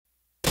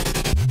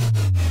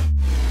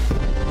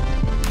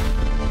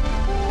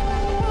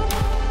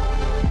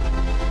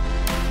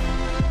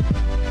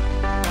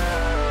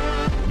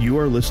You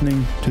are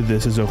listening to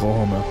This is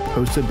Oklahoma,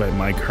 hosted by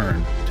Mike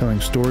Hearn, telling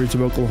stories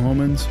of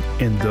Oklahomans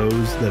and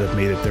those that have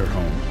made it their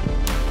home.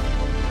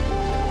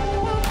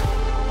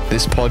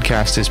 This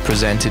podcast is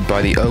presented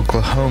by the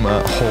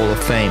Oklahoma Hall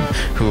of Fame,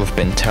 who have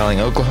been telling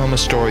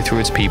Oklahoma's story through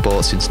its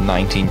people since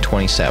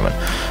 1927.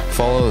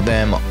 Follow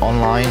them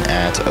online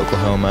at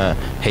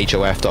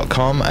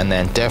oklahomahof.com, and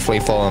then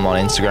definitely follow them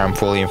on Instagram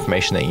for all the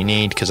information that you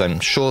need, because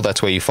I'm sure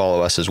that's where you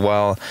follow us as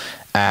well,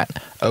 at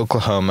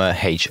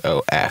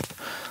oklahomahof.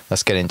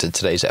 Let's get into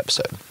today's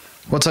episode.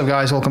 What's up,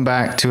 guys? Welcome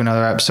back to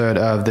another episode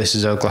of This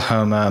is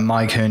Oklahoma.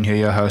 Mike Hearn here,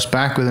 your host,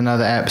 back with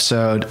another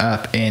episode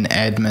up in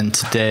Edmond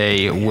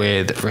today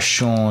with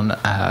Rashawn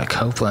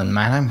Copeland.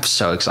 Man, I'm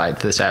so excited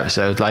for this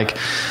episode. Like,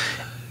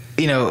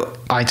 you know,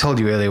 I told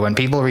you earlier, when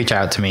people reach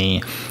out to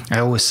me, I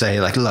always say,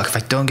 like, look, if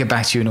I don't get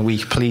back to you in a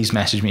week, please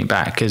message me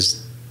back,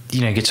 because you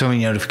know, you get so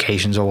many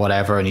notifications or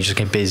whatever, and you just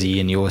get busy,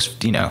 and you always,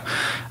 you know,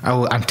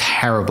 I'm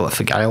terrible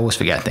at I always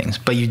forget things.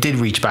 But you did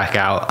reach back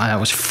out, and it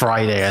was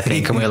Friday, I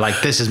think, and we were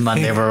like, this is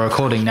Monday, we're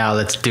recording now,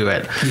 let's do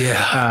it.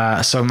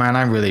 Yeah. So, man,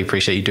 I really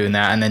appreciate you doing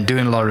that, and then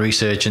doing a lot of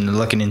research and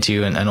looking into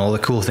you and all the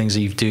cool things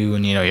that you do.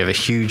 And, you know, you have a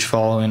huge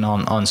following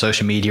on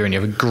social media, and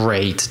you have a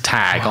great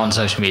tag on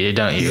social media,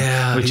 don't you?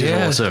 Yeah. Which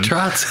is awesome.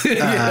 Try to.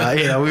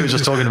 You know, we were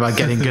just talking about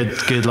getting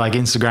good like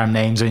Instagram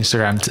names or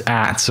Instagram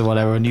 @s or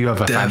whatever, and you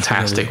have a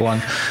fantastic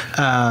one.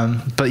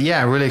 But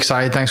yeah, really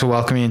excited. Thanks for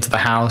welcoming me into the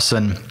house,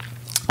 and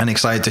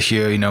excited to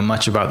hear, you know,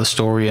 much about the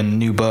story and the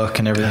new book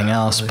and everything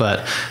else.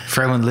 But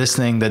for everyone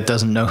listening that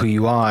doesn't know who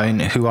you are,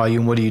 and who are you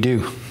and what do you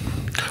do?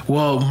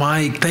 Well,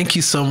 Mike, thank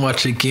you so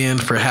much again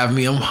for having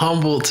me. I'm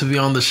humbled to be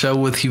on the show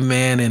with you,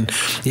 man. And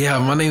yeah,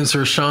 my name is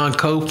Rashawn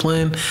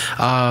Copeland.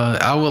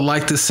 I would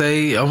like to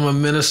say I'm a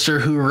minister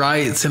who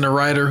writes and a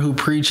writer who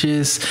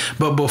preaches.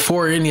 But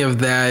before any of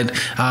that,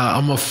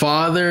 I'm a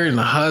father and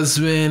a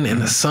husband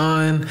and a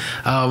son,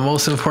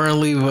 most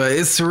importantly. But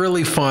it's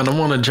really fun. I'm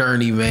on a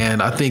journey,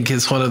 man. I think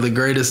it's one of the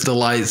greatest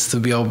delights to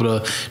be able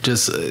to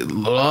just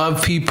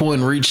love people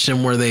and reach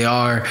them where they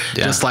are,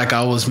 just like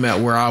I was met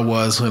where I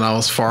was when I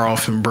was far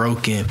off and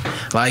broken.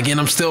 Like, and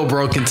I'm still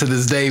broken to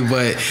this day,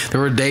 but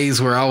there were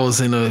days where I was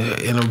in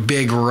a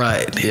big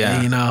rut.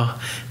 You know.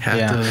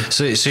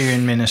 So you're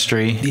in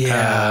ministry.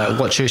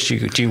 What church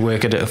do you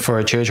work at, for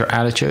a church or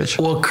at a church?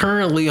 Well,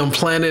 currently I'm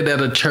planted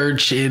at a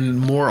church in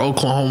Moore,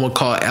 Oklahoma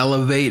called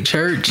Elevate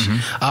Church.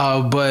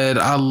 But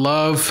I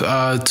love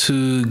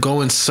to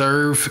go and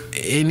serve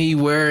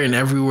anywhere and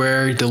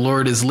everywhere the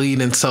Lord is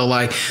leading. So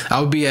like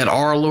I'll be at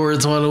Our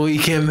Lord's one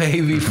weekend,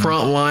 maybe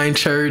Frontline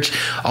Church,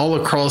 all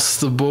across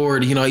the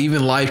board, you know,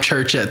 even Life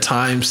Church at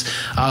times,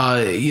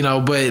 you know,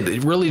 but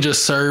really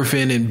just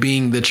serving and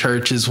being the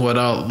church is what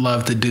I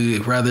love to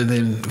do, rather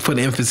than put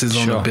emphasis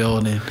on the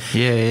building.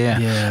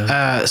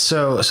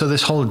 So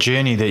this whole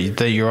journey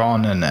that you're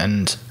on,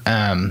 and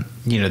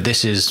you know,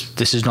 this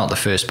is not the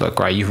first book,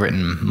 right? You've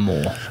written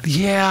more.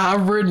 Yeah,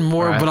 I've written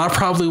more, right, but I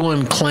probably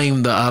wouldn't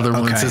claim the other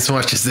ones as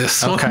much as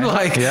this one.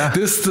 Like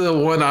this is the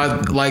one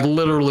I like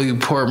literally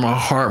poured my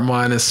heart,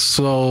 mind, and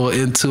soul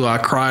into. I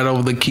cried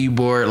over the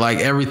keyboard, like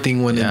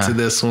everything went into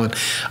this one.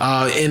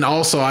 And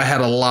also I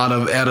had a lot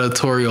of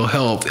editorial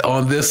help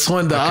on this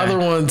one. The other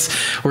ones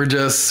were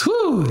just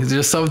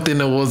something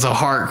that was a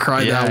heart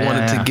cry that I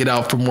wanted to get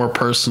out for more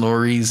personal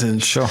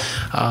reasons. So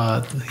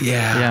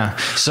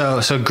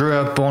grew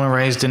up, born and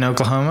raised in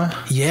Oklahoma?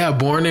 Yeah,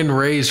 born and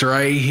raised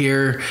right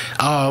here.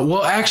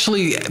 Well,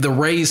 actually, the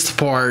raised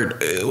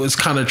part was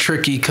kind of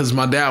tricky because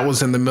my dad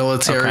was in the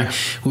military.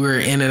 We were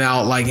in and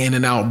out, like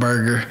In-N-Out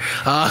Burger.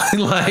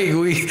 Like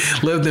we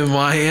lived in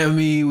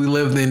Miami, we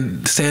lived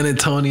in San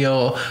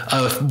Antonio,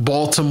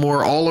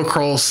 Baltimore, all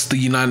across the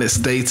United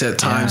States at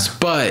times.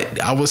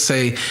 But I would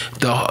say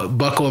the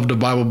buckle of the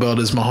Bible Belt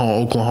is my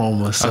home,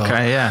 Oklahoma. So,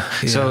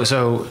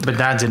 So, but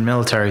dad's in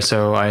military,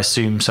 so I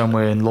assume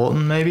somewhere in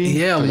Lawton, maybe?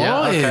 Yeah,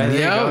 Lawton.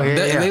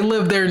 They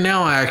live there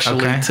now,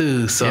 actually,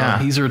 too. So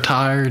he's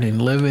retired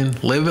and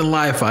living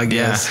life, I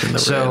guess.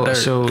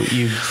 So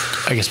you,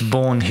 I guess,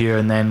 born here,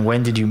 and then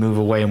when did you move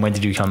away, and when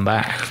did you come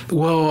back?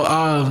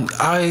 Well,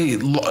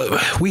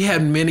 we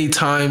had many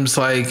times,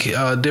 like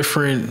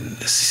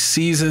different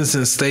seasons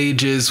and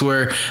stages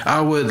where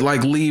I would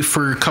like leave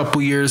for a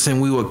couple years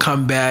and we would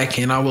come back,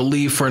 and I would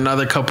leave for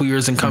another couple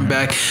years and come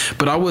back.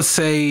 But I would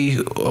say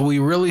we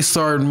really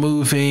started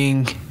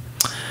moving.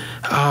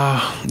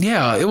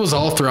 It was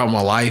all throughout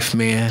my life,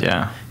 man.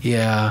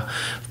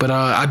 But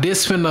I did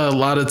spend a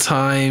lot of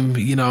time,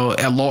 you know,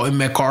 at Lawton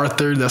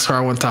MacArthur. That's where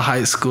I went to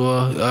high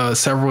school,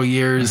 several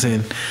years.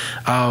 And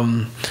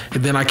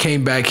then I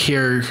came back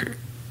here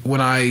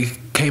when I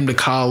came to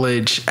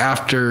college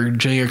after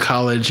junior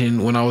college,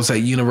 and when I was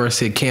at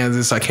University of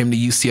Kansas, I came to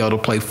UCL to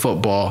play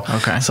football.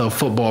 So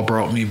football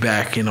brought me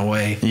back in a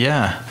way.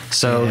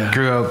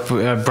 Grew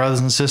up brothers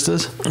and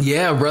sisters?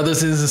 Yeah,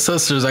 brothers and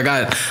sisters. I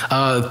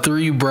got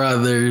 3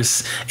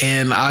 brothers,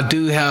 and I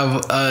do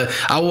have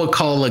I would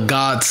call a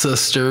god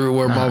sister,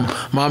 where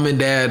my mom and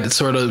dad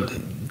sort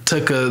of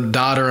took a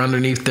daughter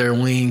underneath their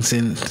wings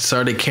and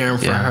started caring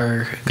for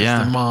her.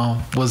 The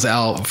mom was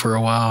out for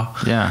a while.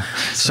 Yeah.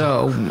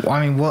 So,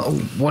 I mean,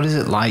 what is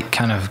it like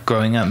kind of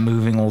growing up,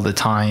 moving all the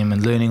time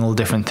and learning all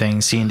different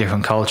things, seeing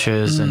different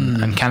cultures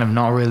and kind of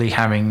not really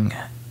having...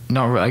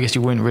 I guess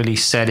you weren't really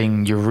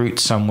setting your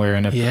roots somewhere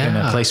in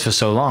a place for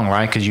so long,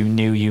 right? Because you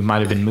knew you might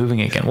have been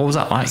moving again. What was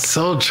that like?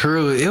 So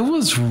true. It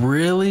was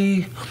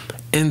really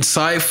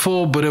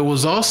insightful, but it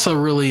was also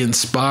really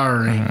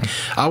inspiring.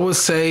 I would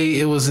say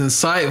it was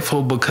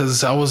insightful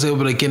because I was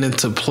able to get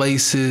into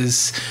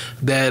places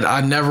that I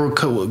never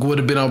would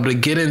have been able to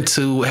get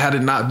into had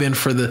it not been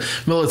for the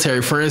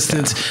military. For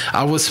instance,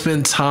 I would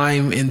spend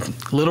time in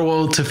little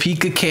old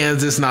Topeka,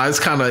 Kansas. Now it's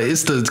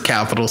the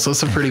capital, so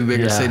it's a pretty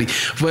bigger city.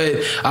 But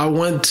I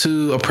went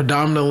to a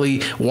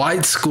predominantly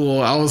white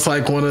school. I was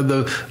like one of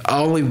the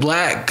only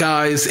black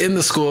guys in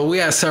the school. We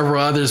had several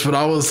others, but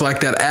I was like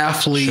that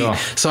athlete. Sure.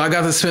 So I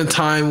got to spend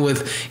time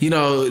with,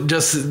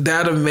 just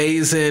that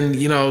amazing,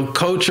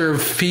 culture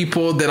of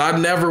people that I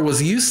never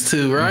was used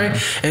to.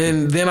 Right.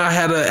 And then I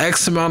had an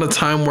X amount of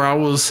time where I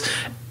was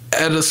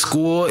at a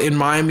school in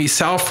Miami,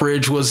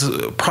 Southridge, was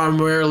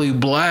primarily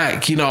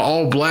black,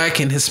 all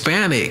black and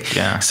Hispanic.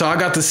 Yeah. So I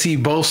got to see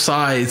both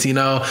sides,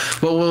 But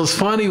what was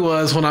funny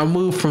was when I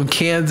moved from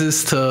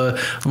Kansas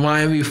to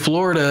Miami,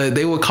 Florida,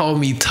 they would call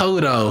me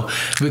Toto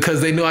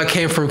because they knew I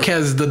came from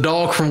Kansas, the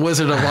dog from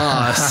Wizard of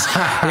Oz.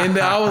 And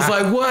I was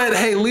like, what?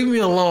 Hey, leave me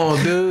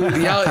alone,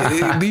 dude.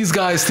 Y'all, these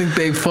guys think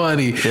they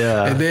funny.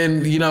 Yeah. And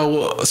then,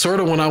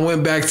 sort of when I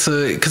went back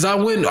to, because I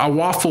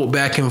waffled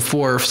back and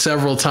forth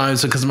several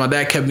times because my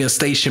dad kept me a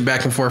station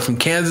back and forth from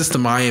Kansas to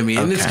Miami,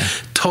 and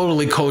it's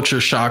totally culture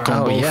shock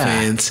on both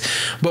ends.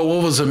 But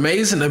what was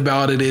amazing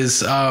about it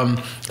is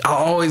I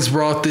always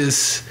brought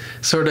this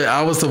sort of,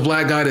 I was the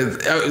black guy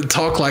that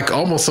talked like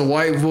almost a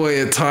white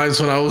boy at times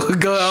when I would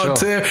go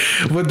out there.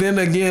 But then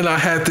again, I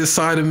had this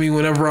side of me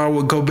whenever I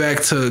would go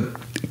back to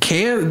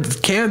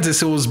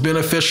Kansas. It was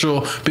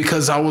beneficial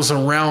because I was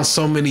around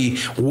so many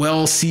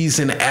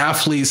well-seasoned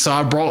athletes, so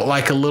I brought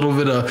like a little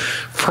bit of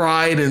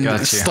pride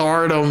and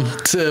stardom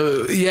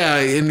to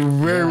and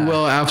very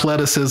well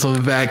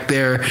athleticism back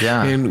there,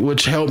 and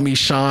which helped me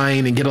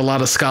shine and get a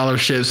lot of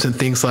scholarships and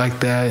things like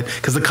that,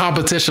 because the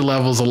competition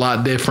level is a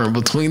lot different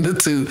between the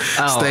two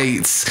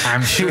states.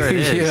 I'm sure it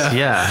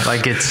is.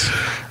 Like it's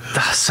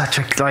such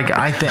a, like,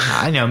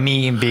 I know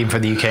me being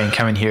from the UK and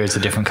coming here is a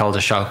different culture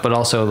shock, but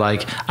also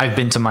like I've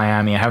been to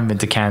Miami, I haven't been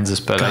to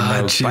Kansas, but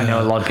I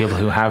know a lot of people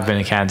who have been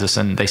to Kansas,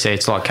 and they say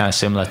it's a lot kind of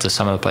similar to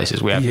some of the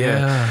places we have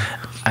here.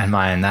 And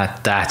man,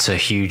 that's a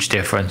huge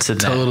difference.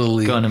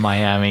 Totally. Going to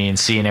Miami and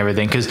seeing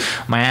everything, because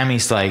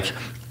Miami's like,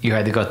 you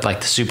either got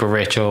like the super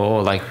rich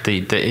or like the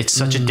it's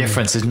such a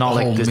difference. It's not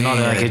like there's not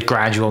like a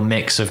gradual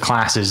mix of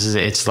classes.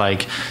 It's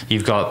like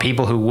you've got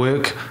people who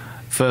work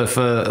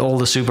for all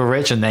the super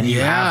rich, and then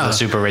you have the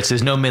super rich.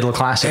 There's no middle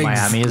class in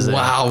Miami, is there?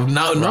 Wow,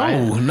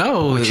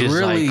 no. Which is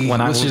really,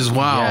 like, which is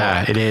wow.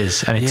 Yeah, it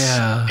is, and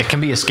it can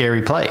be a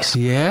scary place.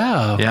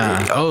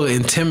 Yeah. Oh,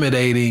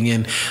 intimidating,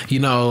 and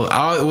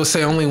I would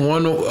say only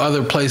one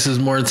other place is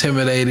more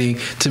intimidating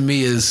to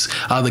me is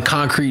the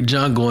concrete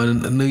jungle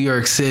in New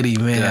York City.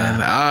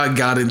 Man, I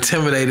got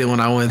intimidated when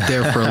I went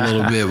there for a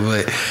little bit,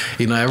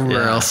 but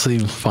everywhere else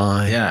seemed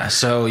fine. Yeah.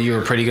 So you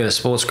were pretty good at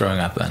sports growing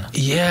up then?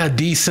 Yeah,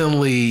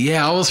 decently.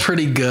 Yeah, I was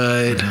pretty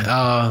good.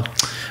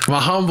 My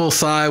humble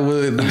side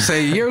would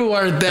say you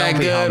weren't that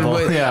good,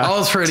 but I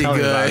was pretty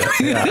good.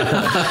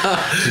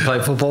 You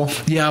played football?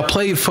 Yeah, I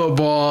played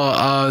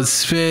football.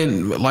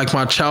 Spent like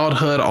my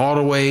childhood all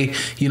the way,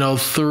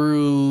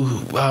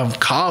 through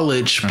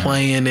college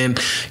playing, and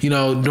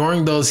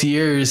during those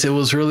years, it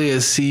was really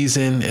a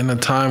season and a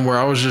time where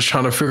I was just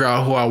trying to figure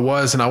out who I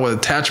was, and I would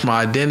attach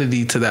my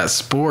identity to that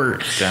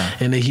sport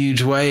in a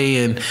huge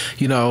way, and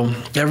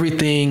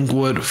everything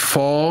would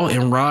fall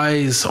and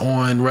rise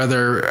on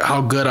whether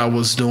how good I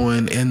was doing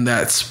in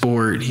that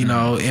sport,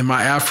 and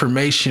my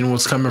affirmation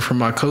was coming from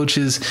my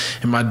coaches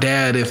and my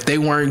dad. If they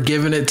weren't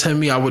giving it to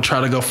me, I would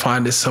try to go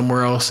find it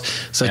somewhere else,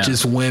 such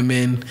as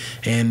women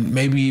and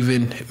maybe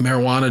even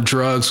marijuana,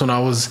 drugs when I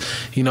was,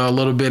 a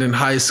little bit in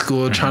high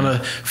school, trying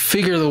to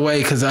figure the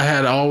way, because I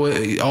had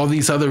all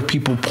these other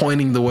people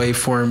pointing the way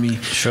for me.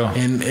 Sure.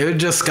 And it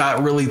just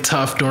got really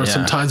tough during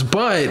some times,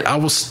 but I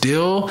was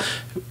still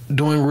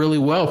doing really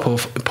well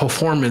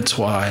performance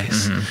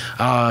wise.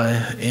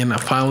 And I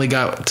finally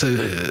got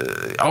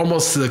to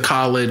almost to the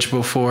college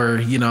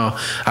before,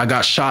 I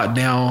got shot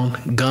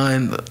down,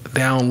 gunned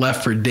down,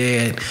 left for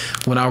dead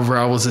whenever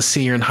I was a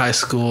senior in high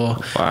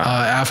school.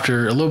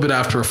 After a little bit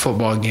after a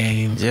football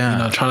game,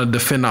 trying to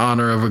defend the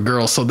honor of a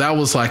girl. So that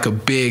was like a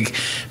big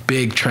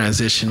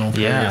transitional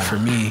period for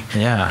me.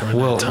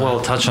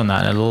 We'll touch on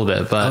that in a little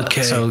bit, but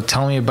so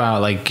tell me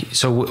about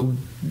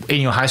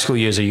in your high school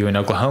years, are you in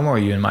Oklahoma or are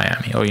you in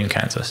Miami or are you in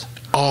Kansas?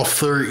 All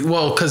three.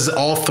 Well, because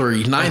all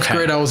three. Ninth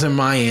grade, I was in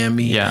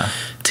Miami.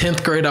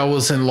 10th grade, I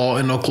was in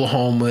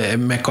Oklahoma at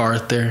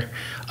MacArthur.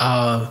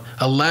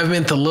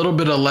 11th, a little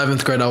bit of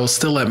 11th grade, I was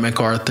still at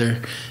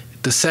MacArthur.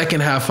 the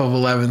second half of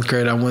 11th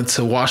grade, I went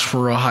to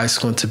Washburn High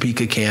School in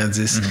Topeka,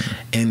 Kansas,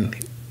 and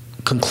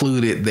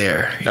concluded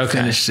there.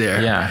 Finished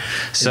there. Yeah.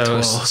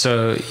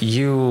 So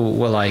you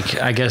were like,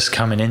 I guess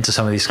coming into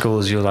some of these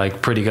schools, you're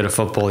like pretty good at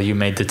football. You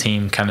made the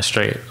team kind of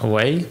straight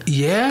away.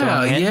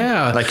 Yeah.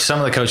 Yeah. Like some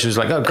of the coaches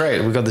were like, oh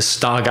great, we got this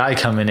star guy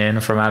coming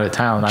in from out of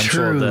town. I'm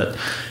True. sure that.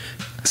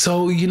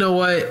 So you know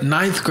what?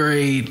 9th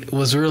grade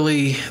was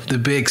really the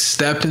big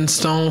stepping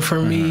stone for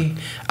me.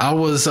 I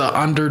was an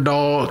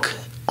underdog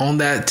on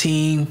that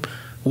team.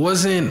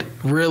 Wasn't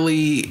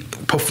really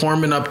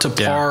performing up to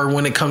par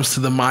when it comes to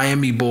the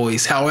Miami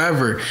boys.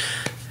 However,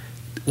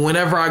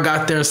 whenever I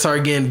got there and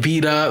started getting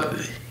beat up,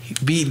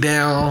 beat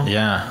down,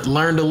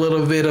 learned a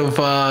little bit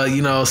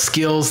of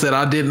skills that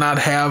I did not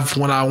have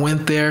when I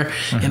went there,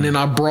 and then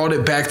I brought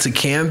it back to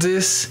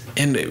Kansas,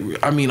 and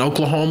I mean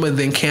Oklahoma,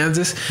 then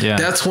Kansas.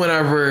 That's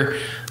whenever,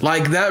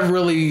 like, that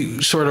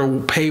really sort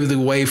of paved the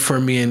way for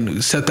me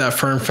and set that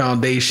firm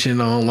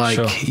foundation on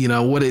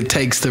what it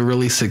takes to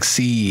really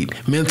succeed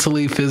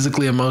mentally,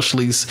 physically,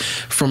 emotionally,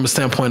 from a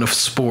standpoint of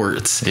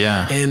sports.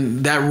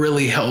 And that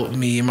really helped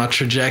me in my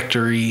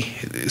trajectory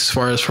as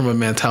far as from a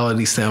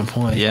mentality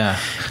standpoint.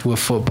 With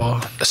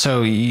football.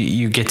 So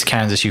you get to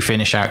Kansas, you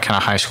finish out kind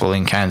of high school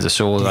in Kansas,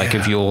 or like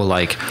if you're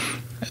like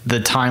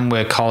the time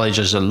where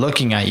colleges are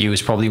looking at you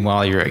is probably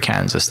while you're at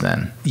Kansas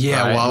then.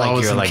 While I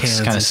was you're in like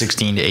Kansas. Kind of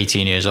 16 to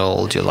 18 years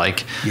old, you're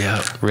like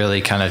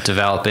really kind of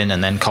developing,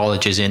 and then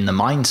college is in the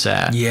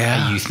mindset.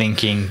 Are you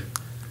thinking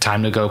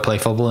time to go play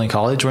football in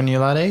college when you're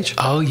that age?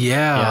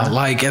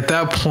 Like at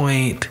that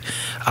point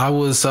I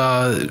was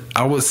I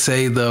would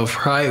say the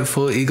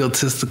prideful,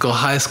 egotistical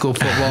high school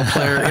football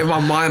player. In my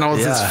mind I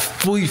was this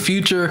fully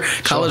future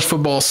college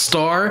football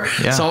star.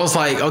 So I was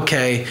like,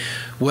 okay,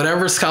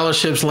 whatever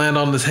scholarships land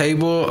on the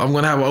table, I'm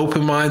going to have an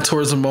open mind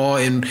towards them all.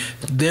 And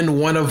then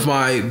one of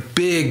my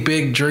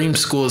big dream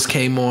schools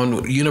came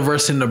on,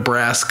 University of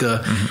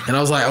Nebraska. And I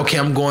was like, okay,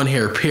 I'm going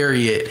here,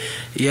 period.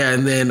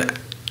 And then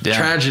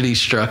tragedy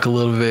struck a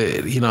little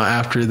bit,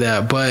 after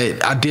that.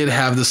 But I did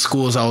have the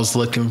schools I was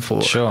looking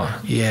for. So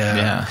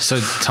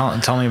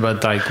tell me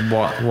about like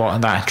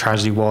what that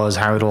tragedy was,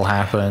 how it all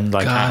happened.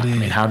 Like,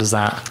 how does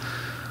that...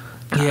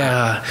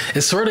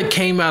 it sort of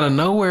came out of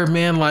nowhere,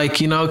 man. Like,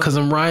 because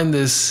I'm riding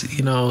this,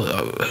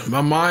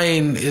 my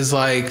mind is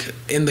like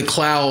in the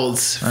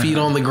clouds, feet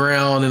on the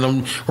ground, and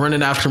I'm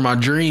running after my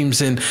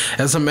dreams. And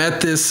as I'm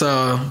at this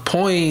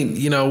point,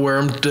 where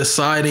I'm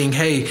deciding,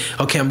 hey,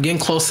 okay, I'm getting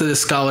close to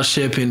this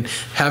scholarship and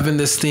having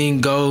this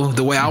thing go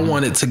the way I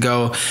want it to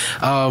go.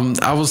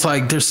 I was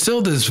like, there's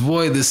still this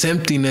void, this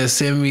emptiness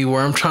in me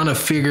where I'm trying to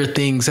figure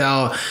things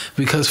out,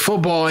 because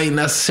football ain't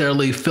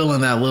necessarily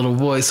filling that little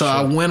void. So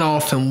I went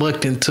off and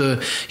looked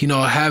into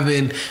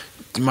having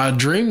my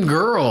dream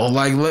girl.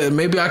 Like,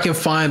 maybe I can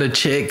find a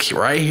chick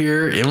right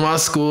here in my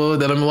school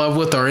that I'm in love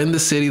with, or in the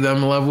city that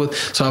I'm in love with.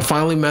 So I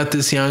finally met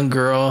this young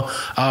girl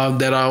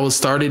that I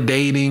started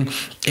dating,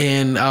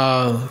 and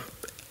I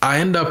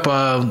end up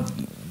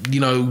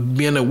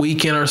being a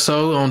weekend or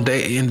so in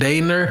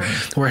dating her.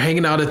 We're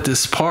hanging out at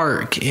this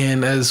park,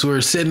 and as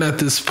we're sitting at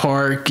this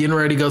park getting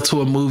ready to go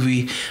to a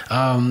movie,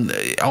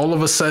 all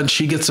of a sudden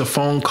she gets a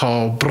phone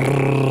call.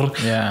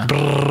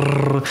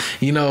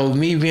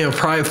 Me being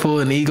prideful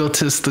and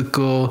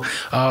egotistical,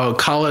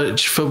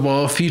 college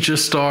football future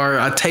star,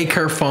 I take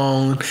her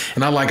phone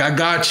and I'm like, I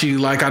got you,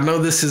 like, I know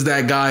this is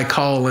that guy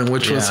calling,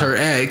 which was her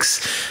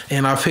ex.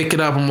 And I pick it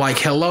up, I'm like,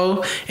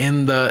 hello,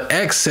 and the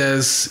ex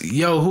says,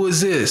 yo, who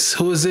is this?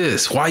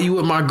 Why you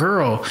with my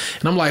girl?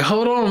 And I'm like,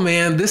 hold on,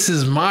 man, this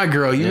is my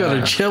girl. You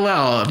gotta chill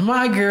out.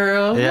 My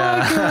girl.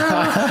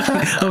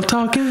 I'm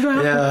talking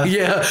about.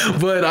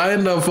 But I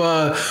end up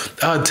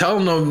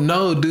telling them,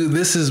 no, dude,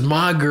 this is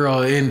my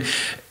girl.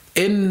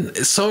 And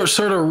sort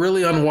of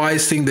really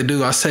unwise thing to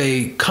do, I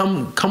say,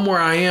 come where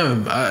I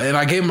am. And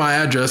I gave my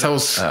address. That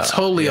was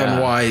totally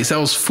unwise. That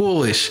was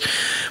foolish.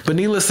 But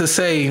needless to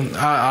say,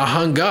 I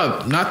hung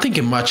up, not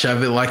thinking much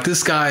of it. Like,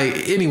 this guy,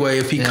 anyway,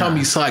 if he come,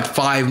 he's like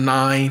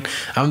 5'9".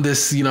 I'm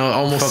this,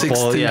 almost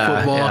 6'2"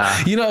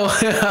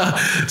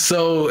 football.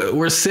 So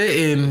we're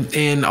sitting,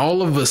 and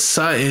all of a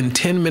sudden,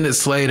 10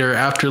 minutes later,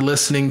 after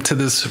listening to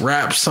this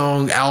rap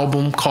song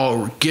album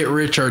called Get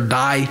Rich or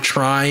Die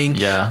Trying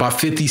by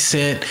 50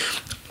 Cent,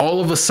 all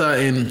of a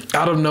sudden,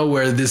 out of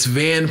nowhere, this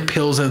van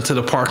peels into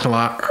the parking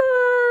lot.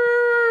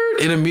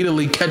 It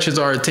immediately catches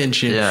our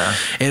attention.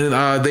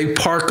 And they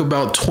park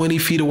about 20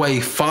 feet away.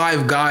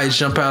 5 guys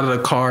jump out of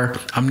the car.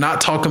 I'm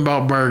not talking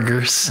about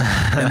burgers.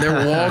 And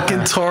they're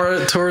walking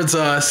towards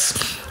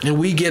us. And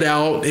we get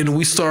out and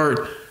we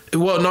start...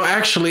 Well, no,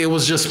 actually, it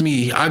was just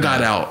me. I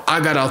got out. I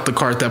got out the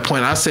car at that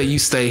point. I said, you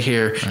stay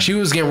here. She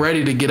was getting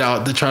ready to get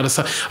out to try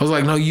to... I was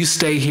like, no, you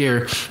stay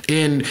here.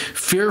 And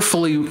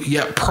fearfully,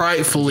 yet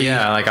pridefully,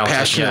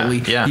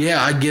 passionately,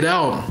 I get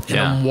out. And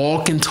I'm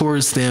walking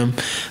towards them.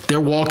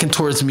 They're walking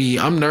towards me.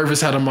 I'm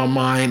nervous out of my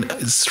mind.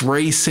 It's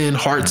racing,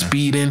 heart's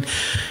beating.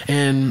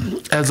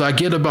 And as I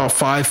get about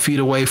 5 feet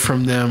away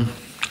from them,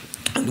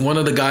 one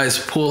of the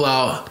guys pull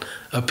out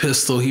a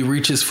pistol. He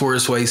reaches for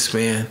his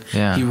waistband.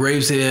 He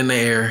waves it in the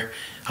air.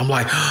 I'm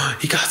like, oh,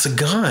 he got a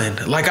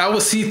gun. Like I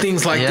would see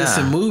things like this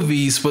in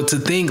movies, but to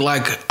think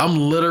like I'm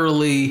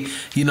literally,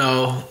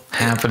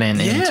 happening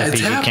in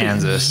Topeka,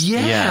 Kansas.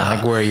 Yeah,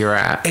 like where you're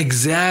at.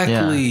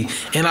 Exactly. Yeah.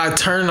 And I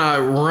turn, I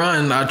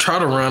run, I try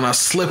to run, I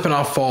slip and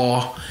I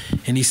fall,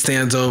 and he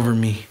stands over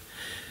me.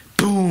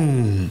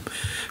 Boom,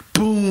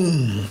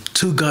 boom.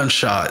 2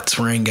 gunshots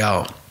rang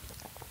out.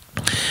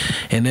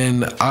 And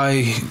then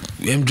I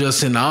am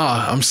just in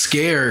awe. I'm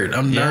scared.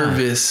 I'm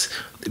nervous.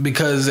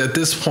 Because at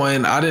this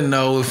point, I didn't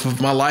know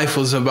if my life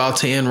was about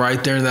to end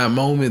right there in that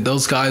moment.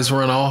 Those guys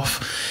run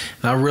off.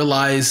 And I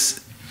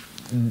realized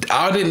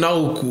I didn't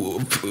know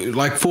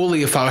like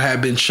fully if I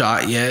had been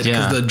shot yet.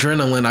 Because the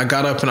adrenaline, I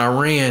got up and I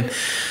ran.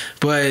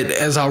 But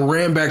as I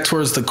ran back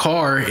towards the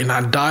car and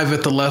I dive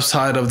at the left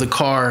side of the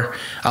car,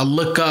 I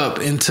look up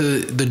into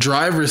the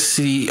driver's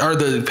seat or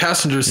the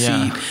passenger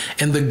seat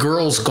and the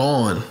girl's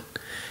gone.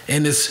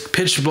 And it's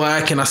pitch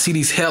black and I see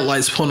these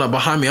headlights pulling up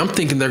behind me. I'm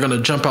thinking they're going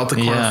to jump out the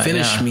car and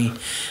finish me.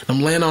 And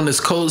I'm laying on this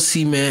cold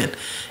cement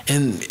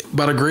and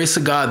by the grace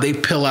of God, they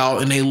peel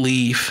out and they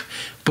leave.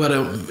 But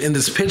in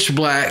this pitch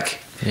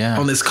black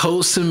on this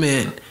cold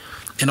cement,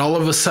 and all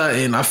of a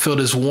sudden I feel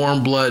this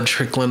warm blood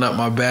trickling up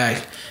my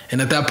back. And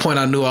at that point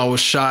I knew I was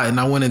shot and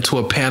I went into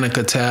a panic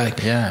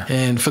attack. Yeah.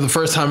 And for the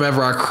first time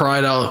ever, I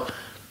cried out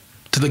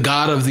to the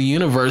God of the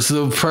universe,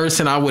 the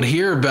person I would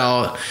hear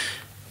about.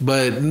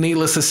 But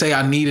needless to say,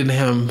 I needed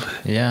him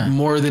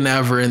more than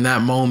ever in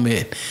that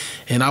moment.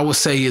 And I would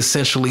say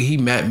essentially he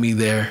met me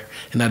there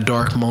in that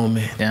dark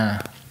moment.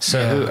 Yeah.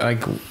 So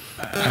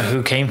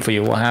who came for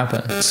you? What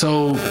happened?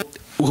 So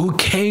who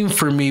came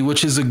for me,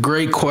 which is a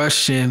great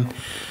question.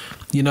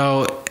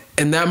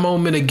 In that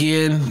moment,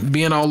 again,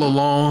 being all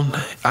alone,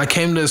 I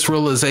came to this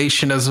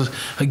realization I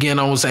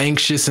was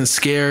anxious and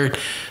scared.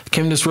 I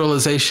came to this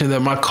realization that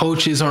my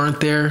coaches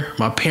aren't there.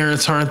 My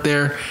parents aren't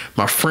there.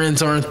 My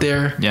friends aren't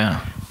there.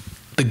 Yeah.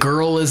 The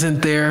girl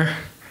isn't there.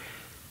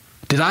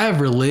 Did I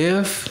ever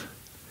live?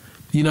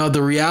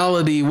 The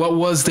reality, what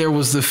was there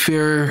was the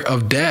fear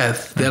of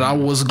death, that I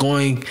was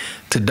going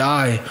to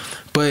die.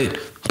 But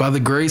by the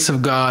grace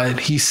of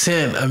God, he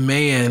sent a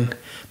man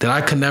that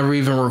I could never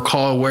even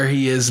recall where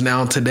he is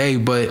now today.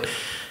 But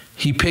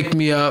he picked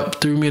me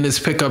up, threw me in his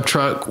pickup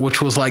truck,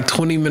 which was like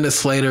 20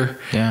 minutes later,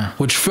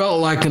 which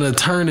felt like an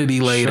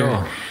eternity later.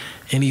 Sure.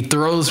 And he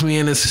throws me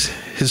in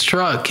his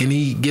truck and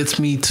he gets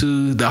me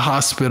to the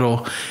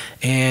hospital.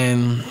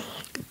 And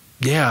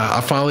I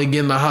finally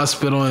get in the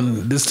hospital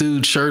and this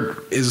dude's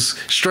shirt is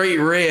straight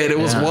red. It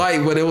was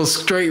white, but it was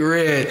straight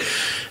red.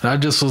 And I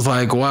just was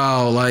like,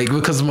 wow, like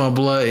because of my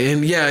blood.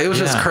 And it was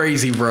just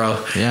crazy, bro.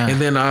 Yeah.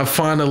 And then I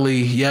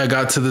finally,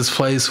 got to this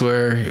place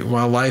where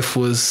my life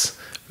was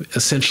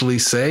essentially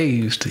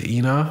saved,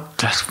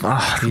 That's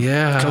So do you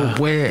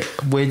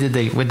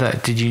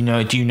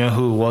know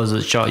who it was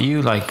that shot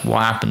you? Like what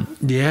happened?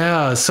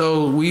 Yeah.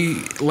 So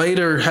we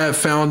later had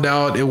found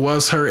out it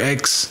was her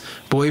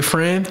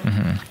ex-boyfriend.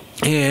 Mm-hmm.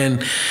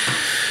 And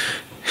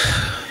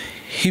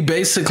he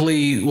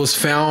basically was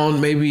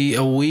found maybe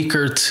a week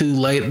or two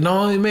late.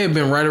 No, it may have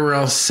been right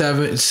around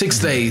 6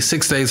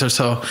 days or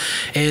so.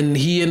 And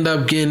he ended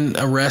up getting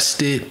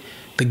arrested.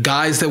 The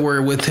guys that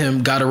were with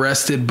him got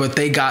arrested, but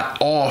they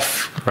got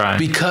off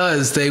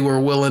because they were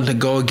willing to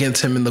go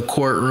against him in the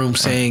courtroom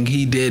saying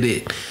he did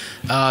it.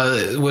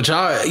 Which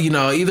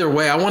either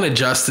way, I wanted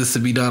justice to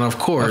be done, of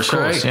course.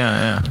 Right?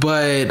 Yeah.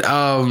 But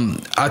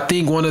I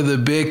think one of the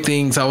big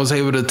things I was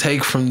able to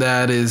take from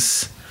that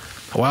is,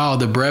 wow,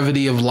 the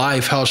brevity of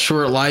life, how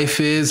short life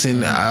is.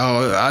 And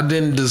I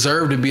didn't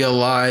deserve to be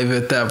alive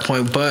at that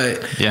point,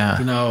 but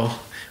it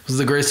was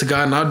the grace of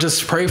God. And I'll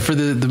just pray for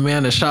the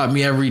man that shot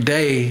me every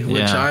day,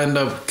 which I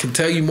can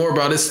tell you more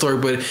about his story,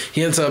 but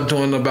he ends up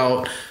doing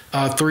about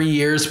 3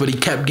 years, but he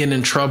kept getting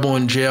in trouble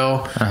in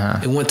jail.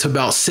 It went to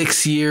about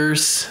 6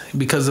 years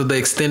because of the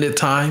extended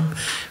time.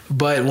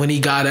 But when he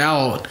got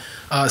out,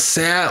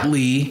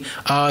 sadly,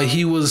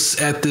 he was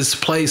at this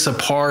place, a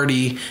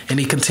party, and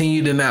he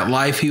continued in that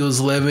life he was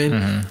living,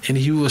 and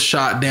he was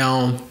shot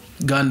down,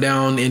 gunned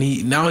down, and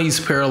he's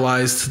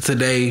paralyzed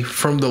today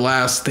from the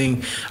last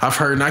thing I've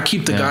heard. And I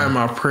keep the guy in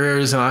my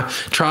prayers, and I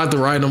tried to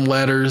write him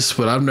letters,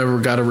 but I've never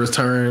got a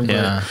return.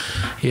 But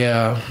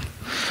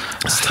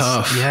it's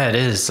tough. Yeah, it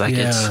is. Like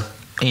it's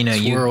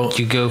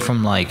you go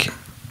from like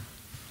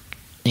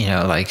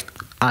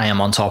I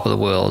am on top of the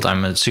world.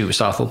 I'm a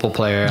superstar football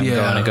player. I'm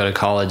going to go to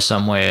college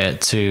somewhere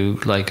to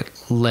like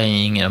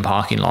laying in a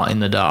parking lot in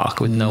the dark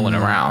with no one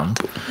around,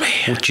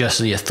 with just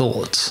your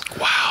thoughts.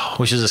 Wow,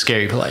 which is a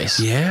scary place.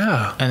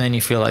 Yeah, and then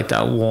you feel like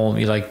that warm.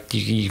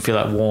 You feel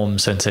that warm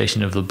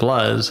sensation of the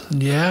blood.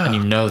 Yeah, and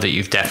you know that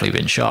you've definitely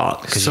been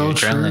shot because your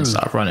adrenaline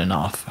starts running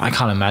off. I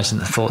can't imagine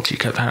the thoughts you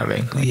kept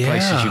having.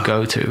 Places you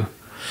go to.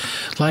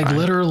 Like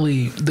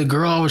literally, the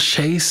girl I was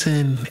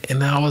chasing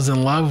and I was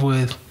in love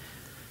with,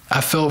 I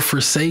felt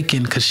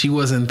forsaken because she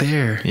wasn't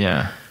there.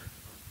 Yeah.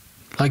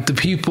 Like the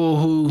people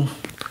who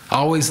I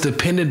always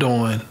depended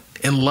on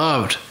and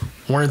loved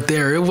weren't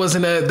there. It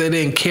wasn't that they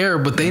didn't care,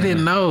 but they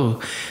didn't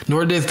know.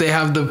 Nor did they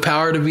have the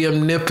power to be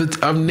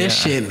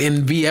omniscient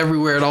and be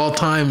everywhere at all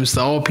times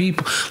to all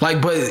people.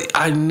 Like, but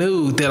I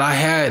knew that I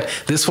had,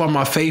 this is why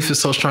my faith is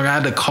so strong. I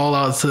had to call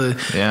out to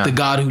the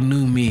God who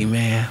knew me,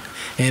 man.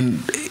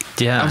 And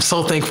I'm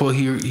so thankful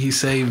he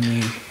saved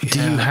me. Do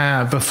you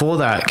have, before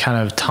that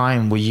kind of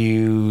time, did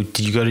you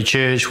go to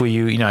church? Were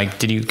you, like,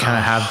 did you kind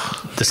of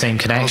have the same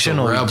connection,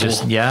 or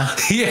just yeah?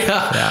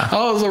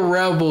 I was a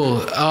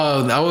rebel.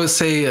 I would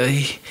say a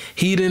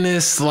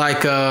hedonist,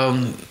 like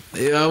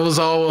it was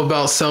all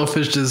about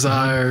selfish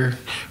desire,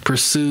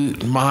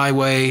 pursuit, my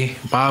way,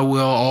 my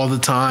will all the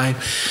time.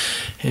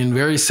 And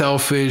very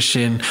selfish.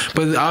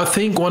 But I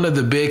think one of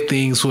the big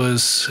things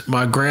was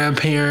my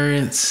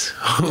grandparents,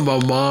 my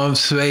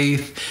mom's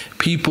faith,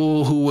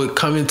 people who would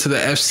come into the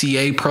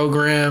FCA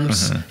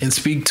programs and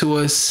speak to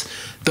us.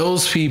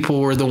 Those people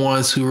were the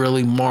ones who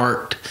really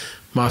marked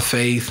my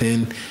faith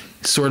and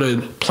sort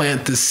of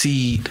plant the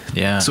seed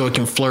so it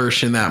can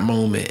flourish in that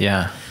moment.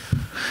 Yeah.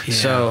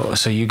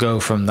 So you go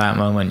from that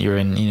moment, you're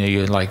in,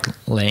 you're like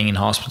laying in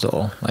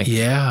hospital. Like,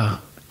 I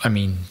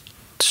mean,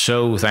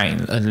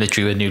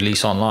 literally a new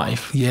lease on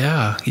life.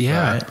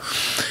 Right?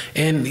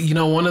 And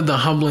one of the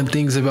humbling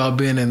things about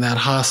being in that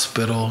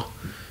hospital,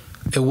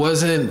 it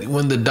wasn't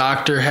when the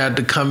doctor had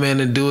to come in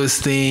and do his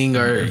thing,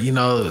 or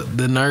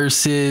the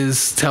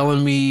nurses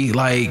telling me,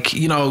 like,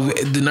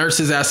 the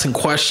nurses asking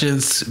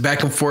questions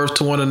back and forth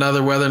to one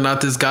another whether or not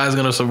this guy's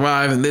gonna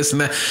survive and this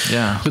and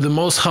that. But the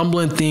most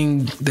humbling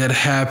thing that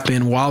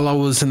happened while I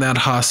was in that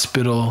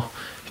hospital,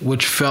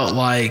 which felt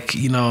like,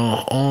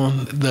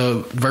 on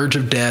the verge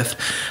of death,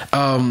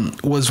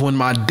 was when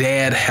my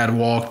dad had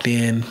walked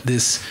in.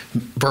 This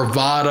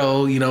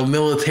bravado,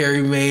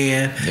 military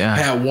man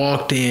had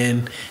walked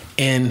in,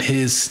 and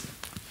his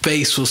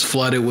face was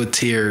flooded with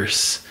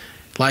tears.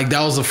 Like,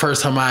 that was the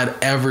first time I had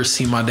ever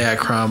seen my dad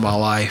cry in my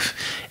life.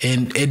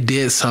 And it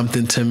did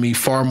something to me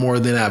far more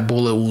than that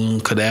bullet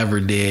wound could ever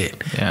did.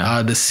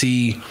 To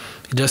see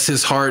just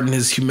his heart and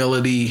his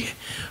humility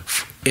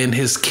and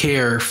his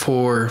care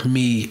for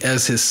me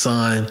as his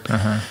son.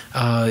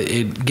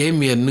 It gave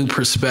me a new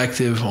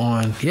perspective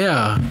on,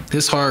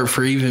 it's hard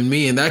for even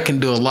me, and that can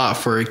do a lot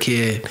for a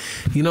kid.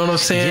 You know what I'm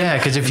saying? Yeah,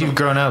 because if you've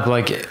grown up,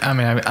 like, I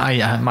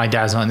mean, my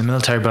dad's not in the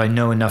military, but I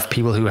know enough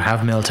people who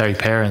have military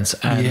parents,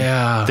 and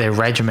they're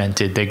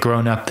regimented, they're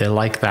grown up, they're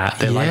like that,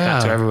 they're like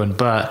that to everyone.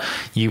 But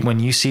when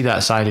you see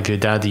that side of your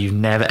dad that you've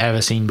never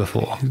ever seen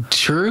before.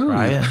 True.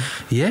 Right?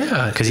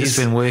 Yeah. Because he's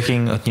been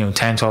working, 10,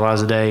 12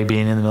 hours a day,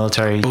 being in the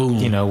military,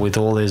 with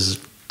all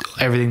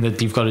everything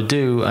that you've got to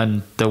do,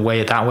 and that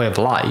way of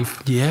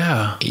life.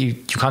 You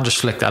can't just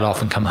flick that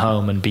off and come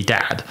home and be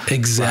dad.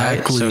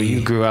 Exactly. Right? So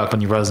you grew up,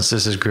 and your brothers and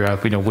sisters grew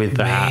up, with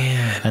that.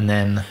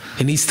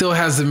 And he still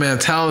has the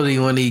mentality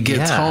when he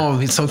gets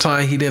home.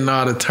 Sometimes he didn't know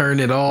how to turn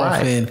it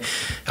off, and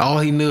all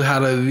he knew how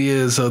to be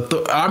is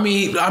I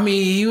mean,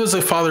 he was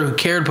a father who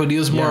cared, but he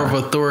was more of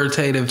an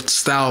authoritative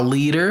style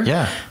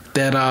leader.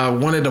 That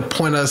wanted to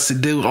point us to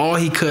do all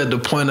he could to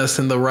point us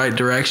in the right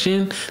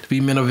direction, to be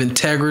men of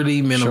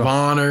integrity, men of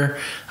honor,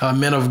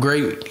 men of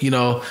great,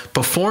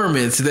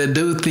 performance, that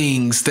do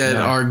things that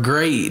are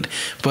great.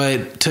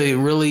 But to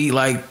really,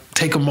 like,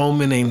 take a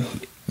moment and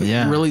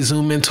really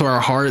zoom into our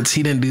hearts,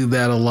 he didn't do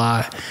that a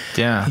lot.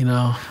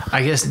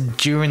 I guess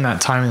during that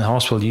time in the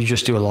hospital, you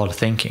just do a lot of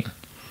thinking.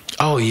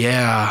 Oh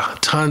yeah,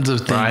 tons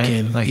of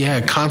thinking. Right?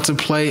 Like,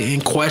 contemplating,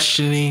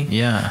 questioning.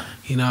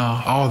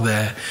 All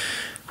that.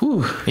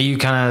 Whew. Are you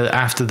kind of,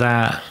 after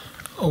that,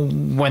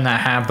 when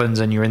that happens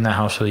and you're in the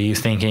hospital, are you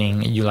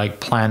thinking, you like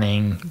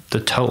planning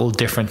the total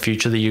different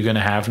future that you're going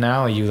to have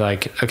now? Are you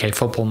like, okay,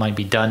 football might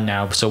be done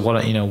now, so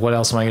what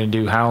else am I going to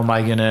do? How am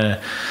I going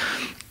to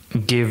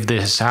give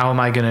this? How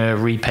am I going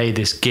to repay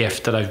this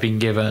gift that I've been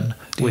given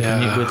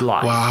with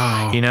life?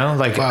 Wow.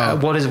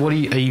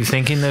 Are you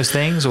thinking those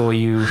things, or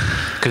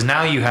because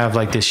now you have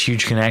like this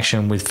huge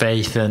connection with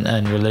faith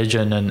and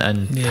religion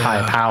and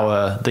higher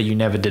power that you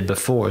never did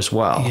before as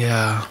well.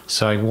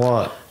 So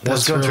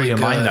what's going through your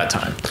mind that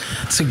time?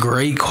 It's a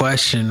great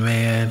question,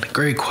 man.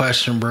 Great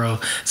question, bro.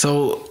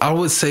 So I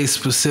would say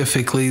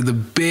specifically the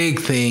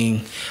big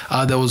thing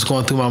that was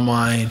going through my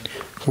mind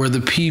were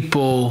the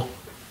people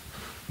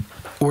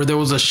where there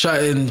was a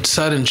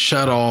sudden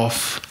shut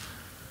off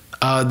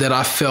that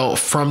I felt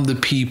from the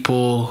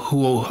people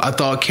who I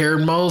thought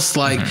cared most.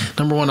 Like,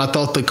 number one, I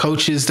thought the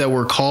coaches that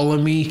were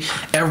calling me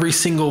every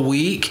single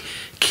week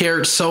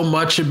cared so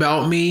much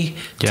about me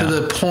to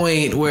the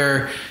point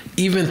where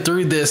even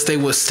through this, they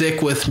would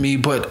stick with me.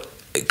 But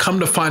come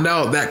to find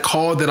out, that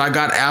call that I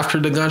got after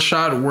the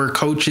gunshot were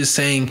coaches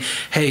saying,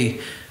 hey,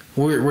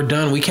 we're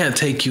done. We can't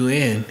take you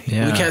in.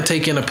 We can't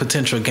take in a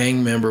potential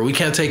gang member. We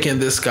can't take in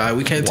this guy.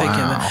 We can't take in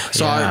that.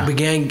 So I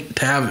began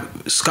to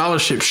have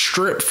scholarships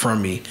stripped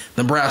from me.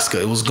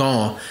 Nebraska, it was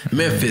gone.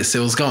 Memphis, it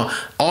was gone.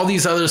 All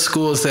these other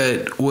schools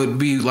that would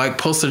be like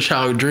poster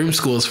child dream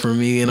schools for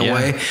me in a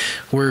way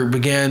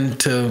began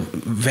to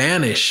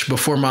vanish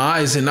before my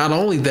eyes. And not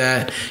only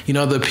that,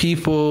 the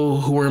people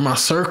who were in my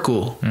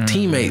circle,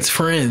 teammates,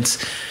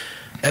 friends,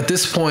 at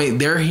this point,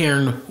 they're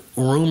hearing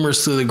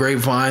rumors through the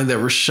grapevine that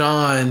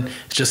Rashawn is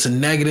just a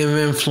negative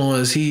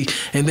influence.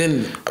 And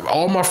then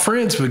all my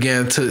friends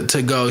began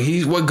to go,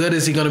 what good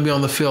is he going to be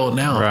on the field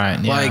now? Right.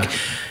 Yeah. Like,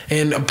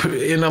 and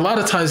a lot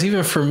of times,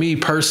 even for me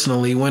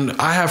personally, when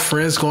I have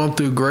friends going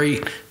through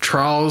great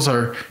trials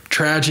or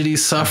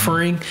tragedies,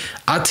 suffering,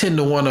 I tend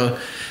to want to,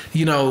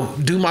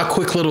 do my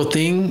quick little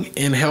thing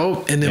and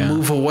help, and then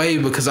move away,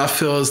 because I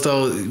feel as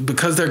though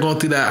because they're going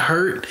through that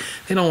hurt,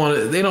 they don't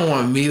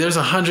want me. There's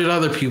 100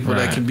 other people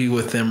that can be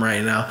with them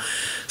right now.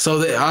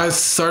 So I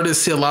started to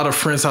see a lot of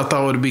friends I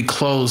thought would be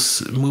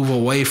close move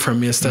away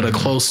from me instead of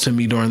close to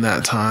me during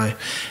that time.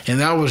 And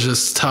that was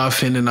just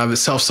tough in and of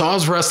itself. So I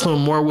was wrestling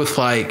more with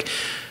like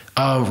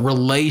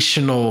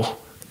relational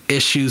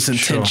issues and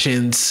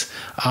tensions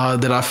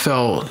that I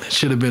felt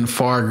should have been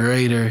far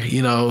greater,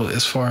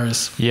 as far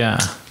as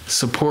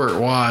support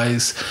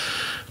wise.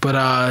 But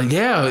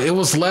it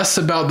was less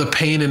about the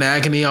pain and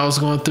agony I was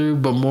going through,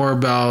 but more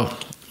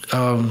about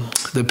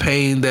the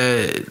pain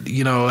that,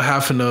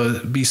 having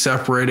to be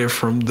separated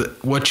from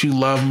what you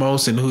love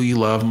most and who you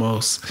love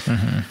most.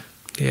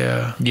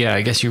 Yeah,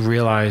 I guess you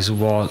realize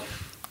what,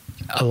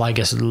 I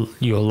guess,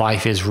 your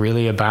life is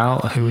really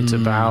about, who it's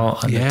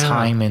about, and the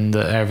timing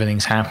that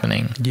everything's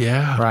happening.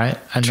 Yeah. Right?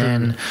 And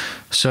then,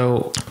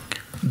 so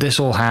this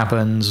all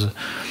happens,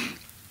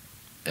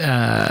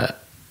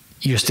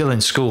 you're still in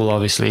school,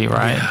 obviously,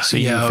 right? Yeah, so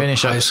you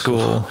finish up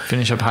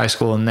high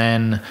school, and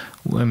then,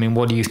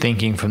 what are you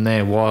thinking from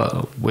there?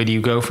 Where do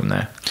you go from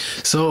there?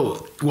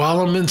 So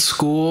while I'm in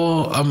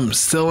school, I'm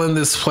still in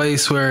this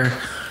place where,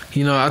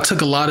 I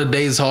took a lot of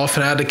days off,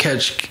 and I had to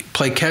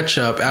play catch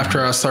up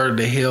after I started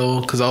to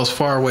heal, because I was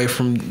far away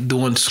from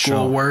doing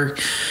school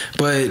work.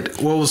 But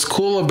what was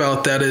cool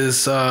about that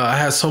is I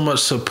had so much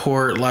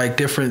support, like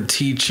different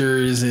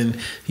teachers and,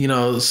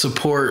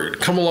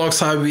 support come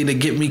alongside me to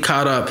get me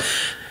caught up.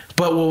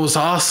 But what was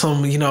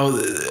awesome,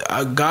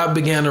 God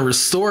began to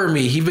restore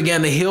me. He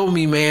began to heal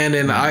me, man,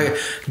 and I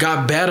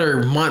got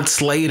better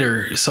months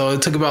later. So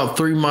it took about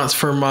 3 months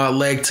for my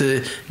leg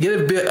to get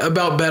a bit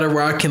about better,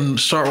 where I can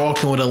start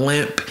walking with a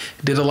limp.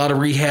 Did a lot of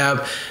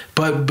rehab.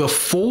 But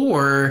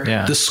before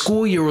the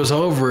school year was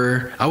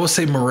over, I would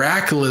say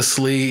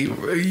miraculously,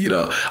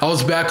 I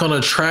was back on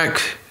a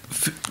track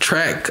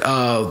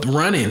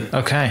running.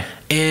 Okay.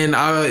 And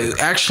I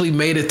actually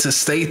made it to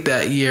state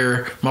that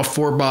year, my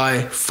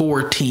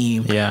 4x4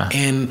 team. Yeah.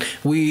 And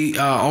we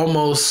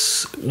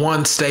almost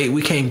won state.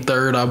 We came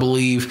third, I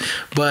believe.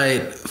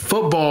 But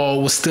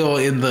football was still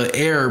in the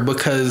air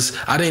because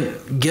I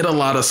didn't get a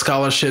lot of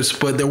scholarships,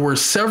 but there were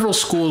several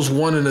schools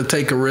wanting to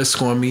take a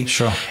risk on me.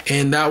 Sure.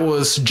 And that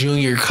was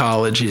junior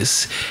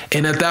colleges.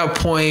 And at that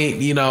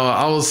point,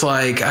 I was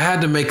like, I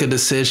had to make a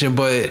decision,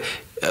 but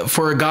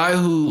for a guy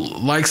who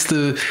likes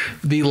to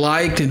be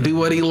liked and do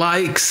what he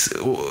likes,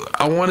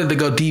 I wanted to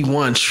go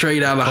D1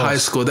 straight out of high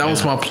school. That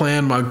was my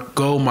plan, my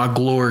goal, my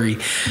glory.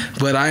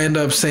 But I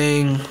ended up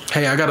saying,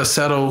 hey, I got to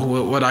settle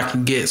with what I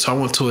can get. So I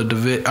went to a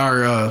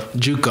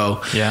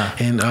JUCO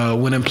and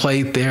went and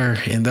played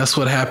there. And that's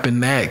what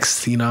happened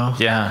next,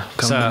 Yeah.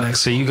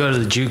 So you go to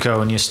the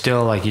JUCO and you're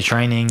still you're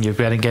training, you're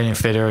getting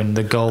fitter. And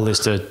the goal is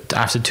to,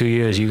 after 2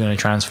 years, you're going to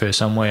transfer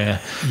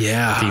somewhere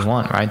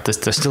D1, right?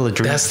 There's still a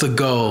dream. That's the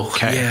goal.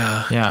 Okay.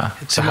 Yeah. Yeah.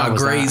 So my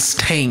grades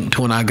tanked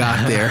when I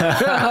got there.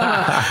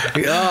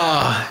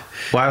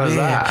 Why was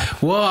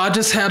that? Well, I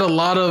just had a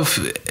lot of,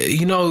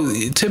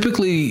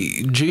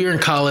 typically junior in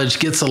college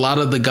gets a lot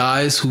of the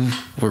guys who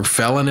were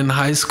failing in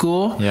high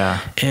school. Yeah.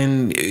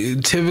 And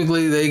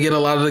typically they get a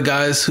lot of the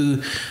guys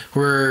who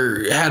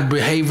had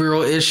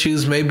behavioral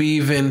issues, maybe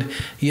even,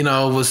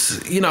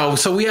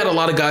 so we had a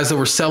lot of guys that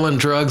were selling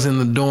drugs in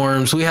the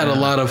dorms. We had a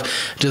lot of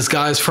just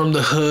guys from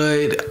the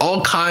hood,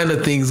 all kind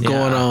of things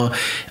going on.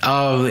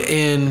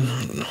 And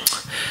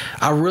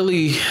I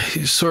really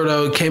sort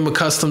of came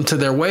accustomed to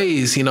their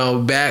ways,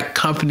 bad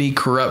company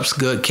corrupts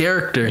good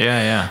character.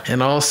 Yeah, yeah.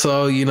 And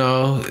also,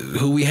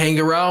 who we hang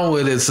around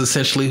with is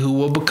essentially who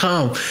we'll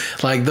become,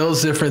 like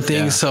those different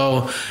things.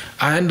 Yeah. So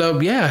I ended up,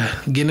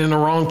 getting in the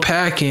wrong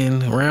pack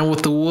and ran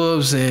with the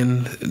wolves.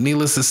 And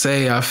needless to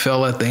say, I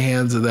fell at the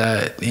hands of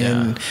that.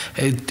 And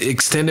it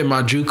extended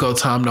my JUCO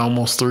time to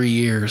almost 3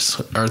 years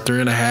or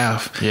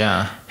 3.5.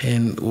 Yeah.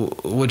 And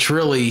which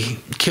really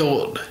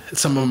killed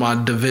some of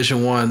my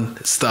Division I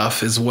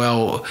stuff as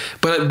well.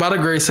 But by the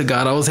grace of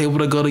God, I was able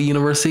to go to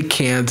University of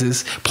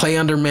Kansas, play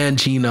under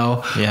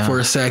Mangino for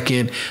a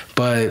second.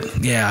 But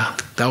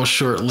that was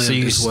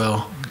short-lived as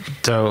well.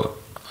 So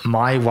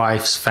my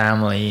wife's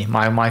family,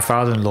 my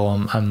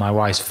father-in-law and my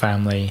wife's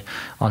family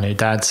on her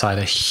dad's side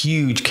are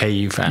huge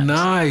KU fans.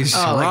 Nice.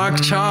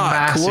 Rock chalk.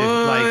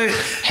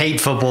 Massive, hate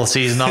football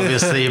season,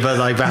 obviously, but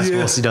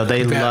basketball,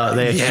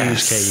 they're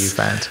huge KU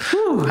fans.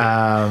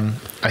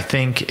 I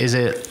think, is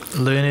it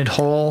Learned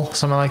Hall,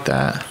 something like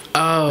that?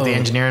 Oh. The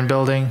engineering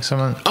building,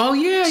 someone. Oh,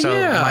 yeah,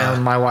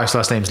 so my wife's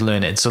last name's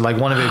Learned. So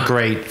one of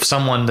her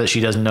someone that she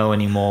doesn't know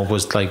anymore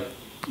was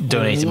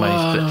donated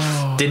money,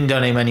 but didn't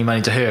donate any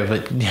money to her.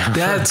 But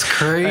that's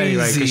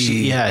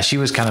crazy. Anyway, she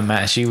was kind of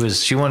mad. She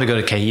wanted to go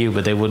to KU,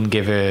 but they wouldn't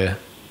give her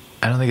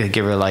I don't think they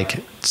give her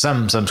like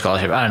some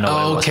scholarship. I don't know.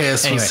 Oh, what it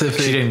was. okay, specific.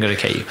 Anyway, she didn't go to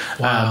KU.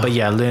 Wow. But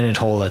yeah, Leonard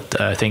Hall,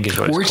 I think is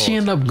what it's Where'd called. she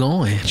end up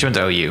going? She went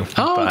to OU.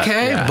 Oh, but,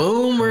 okay. yeah.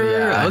 Boomer.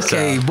 Yeah,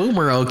 Okay. so-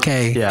 Boomer.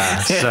 Okay. Yeah.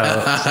 So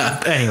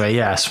anyway,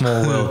 yeah,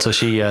 small world. So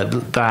she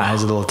that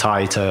has a little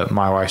tie to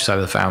my wife's side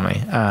of the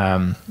family.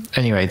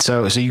 Anyway,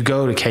 so you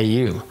go to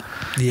KU.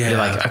 Yeah. You're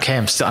like, okay,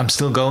 I'm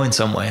still going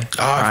somewhere.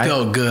 Oh, I right?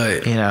 felt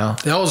good. You know.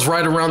 That was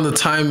right around the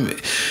time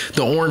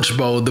the Orange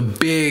Bowl, the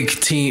big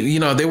team, you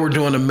know, they were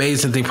doing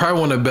amazing things.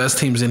 Probably one of the best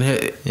teams in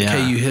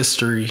KU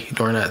history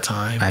during that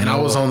time. I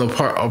was on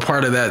a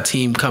part of that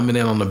team coming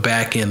in on the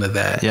back end of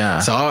that. Yeah.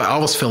 So I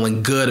was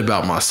feeling good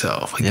about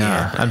myself again.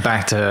 Yeah. And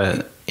back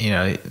to, you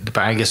know,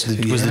 I guess,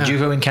 was the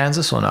JUCO in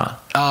Kansas or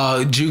not?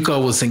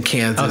 JUCO was in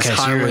Kansas. Okay,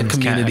 so you're in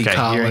Community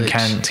College. You're in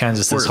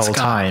Kansas this whole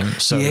time.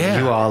 So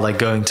you are like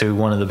going to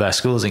one of the best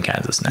schools in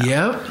Kansas now.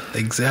 Yep,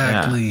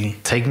 exactly. Yeah.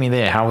 Take me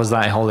there. How was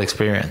that whole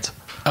experience?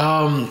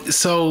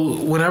 So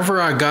whenever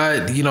I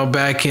got, you know,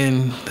 back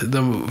in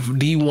the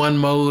D1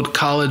 mode,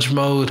 college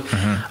mode,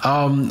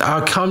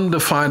 I come to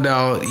find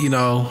out, you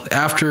know,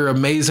 after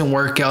amazing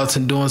workouts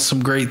and doing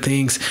some great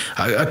things,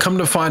 I come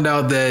to find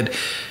out that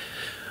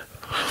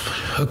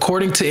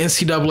according to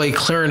NCAA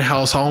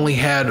Clearinghouse, I only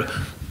had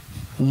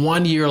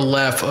 1 year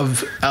left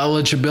of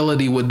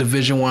eligibility with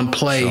Division I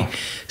play.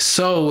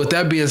 So with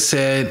that being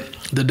said,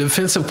 the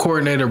defensive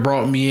coordinator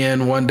brought me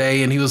in one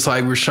day and he was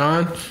like,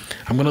 Rashawn,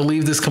 I'm going to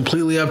leave this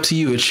completely up to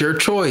you. It's your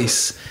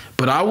choice.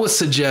 But I would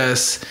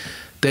suggest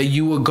that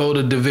you would go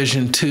to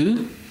Division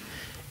II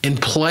and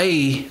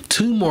play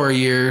 2 more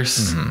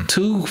years,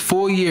 2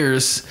 full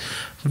years,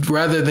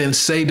 rather than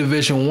say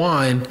Division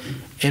I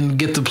and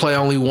get to play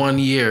only 1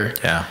 year.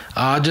 Yeah.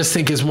 I just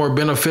think it's more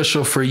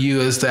beneficial for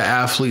you as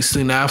the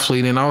student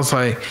athlete. And I was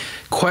like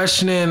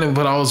questioning,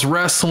 but I was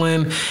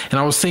wrestling and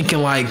I was thinking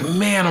like,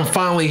 man, I'm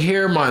finally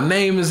here. My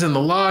name is in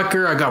the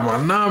locker. I got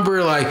my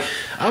number. Like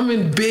I'm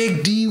in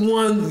big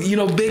D1, you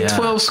know, Big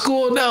 12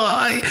 school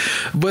now.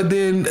 But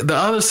then the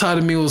other side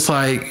of me was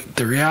like,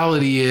 the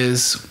reality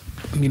is,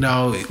 you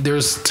know,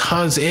 there's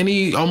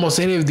almost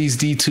any of these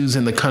D2s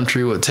in the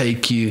country would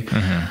take you.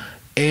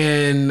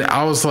 And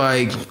I was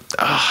like,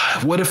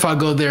 what if I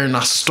go there and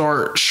I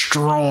start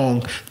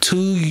strong 2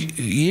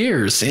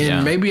 years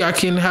and maybe I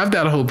can have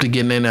that hope to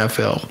get in the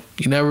NFL.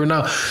 You never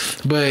know.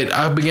 But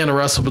I began to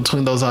wrestle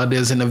between those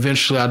ideas and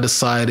eventually I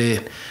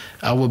decided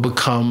I would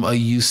become a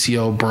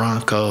UCO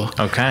Bronco.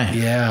 Okay.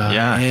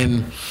 Yeah.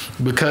 And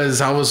because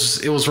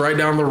it was right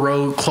down the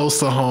road, close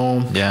to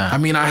home. Yeah. I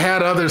mean, I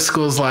had other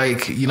schools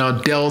like, you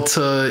know,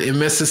 Delta in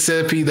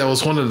Mississippi. That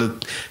was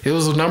it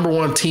was the number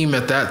 1 team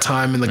at that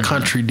time in the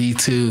country,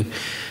 D2.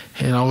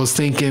 And I was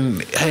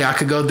thinking, hey, I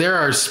could go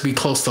there or just be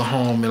close to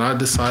home. And I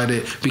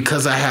decided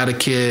because I had a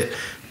kid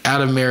out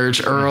of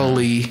marriage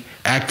early,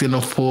 acting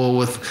a fool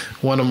with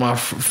one of my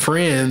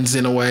friends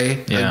in a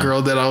way, a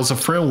girl that I was a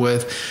friend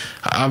with,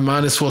 I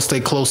might as well stay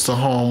close to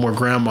home where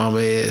grandmama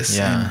is.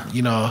 Yeah. And,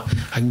 you know,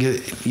 I can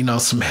get, you know,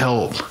 some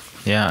help.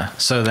 Yeah.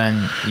 So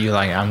then you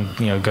like,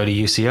 go to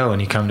UCO and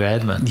you come to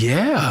Edmond.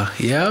 Yeah.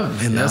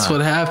 And that's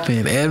what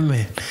happened.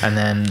 Edmond. And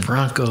then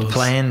Broncos.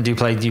 Do you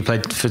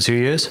play for 2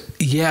 years?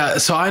 Yeah.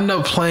 So I ended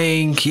up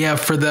playing,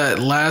 for that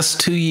last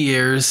 2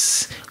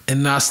 years.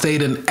 And I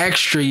stayed an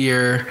extra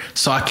year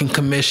so I can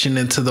commission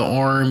into the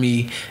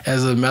Army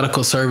as a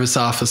medical service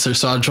officer.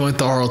 So I joined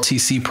the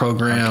ROTC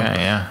program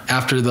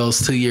after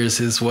those 2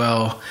 years as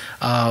well.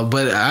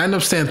 But I ended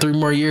up staying 3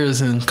 more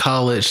years in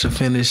college to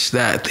finish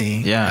that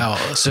thing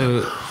out.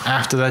 So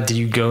after that, did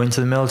you go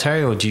into the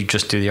military or did you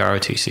just do the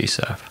ROTC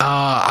stuff?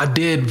 I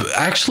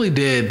actually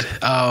did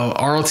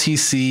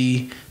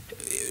ROTC.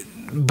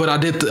 But I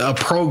did a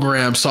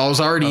program, so I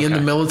was already in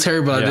the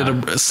military, but I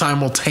did a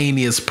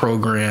simultaneous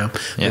program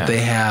that they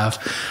have,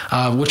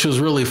 which was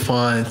really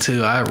fun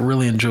too. I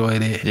really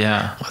enjoyed it.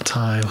 Yeah, my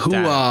time.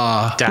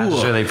 Dad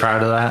was really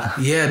proud of that.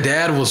 Yeah,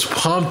 Dad was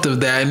pumped of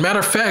that. And matter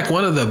of fact,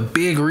 one of the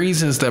big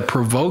reasons that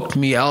provoked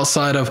me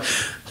outside of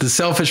the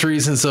selfish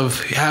reasons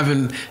of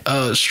having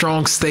a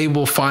strong,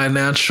 stable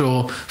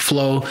financial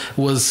flow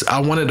was I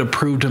wanted to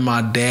prove to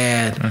my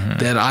dad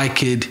that I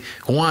could,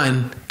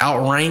 one,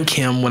 outrank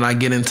him when I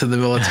get into the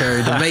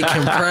military to make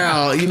him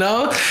proud, you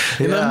know,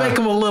 make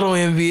him a little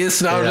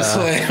envious. And I'm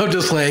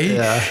just like,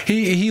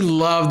 he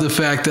loved the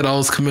fact that I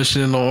was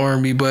commissioned in the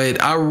Army, but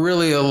a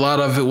lot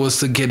of it was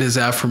to get his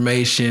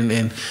affirmation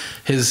and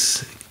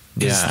his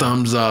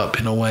thumbs up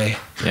in a way.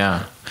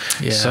 Yeah.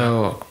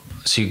 So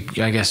you,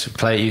 I guess,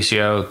 play at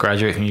UCO,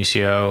 graduate from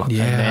UCO, and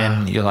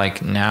then you're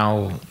like,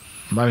 now,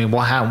 I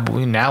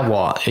mean, now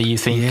what? Are you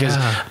thinking? Because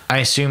I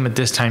assume at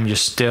this time you're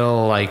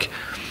still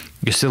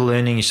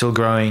learning, you're still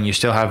growing, you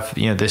still have,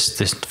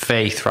 this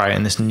faith, right?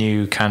 And this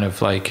new kind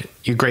of like,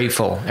 you're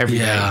grateful every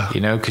day,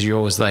 because you're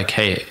always like,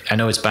 hey, I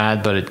know it's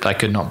bad, but I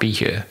could not be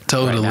here.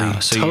 Totally. Right now.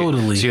 So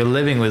you're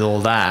living with all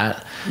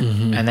that,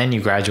 and then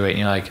you graduate and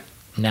you're like,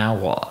 now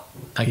what?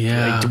 Do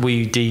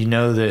you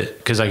know that,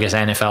 because I guess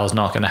NFL is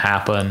not going to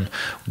happen,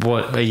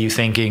 what are you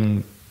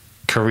thinking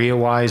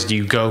career-wise? Do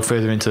you go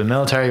further into the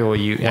military, or where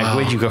do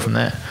you go from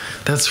there?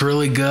 That's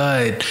really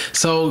good.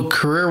 So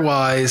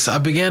career-wise, I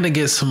began to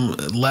get some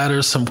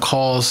letters, some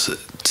calls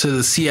to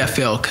the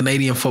CFL,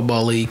 Canadian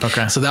Football League.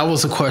 Okay. So that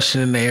was a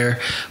question in there.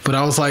 But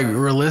I was like,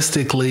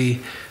 realistically,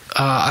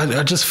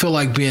 I just feel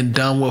like being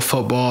done with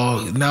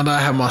football. Now that I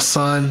have my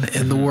son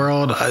in the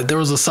world, there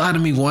was a side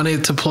of me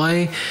wanted to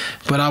play,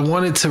 but I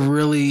wanted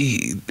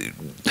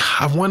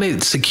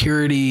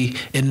security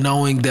in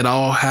knowing that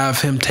I'll have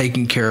him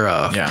taken care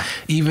of,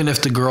 even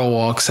if the girl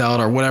walks out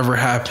or whatever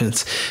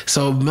happens.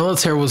 So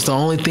military was the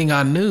only thing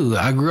I knew.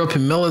 I grew up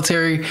in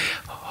military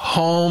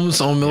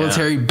homes, on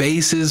military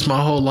bases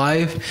my whole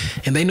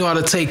life, and they knew how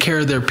to take care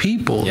of their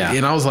people.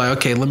 And I was like,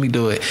 okay, let me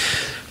do it.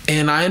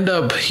 And I end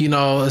up,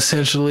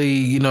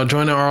 essentially,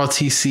 joining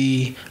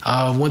ROTC,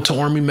 went to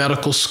Army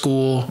Medical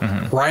School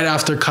right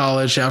after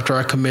college, after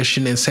I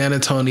commissioned in San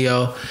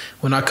Antonio.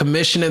 When I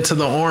commissioned into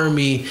the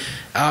Army,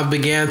 I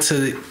began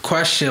to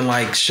question,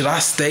 like, should I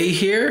stay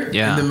here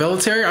in the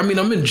military? I mean,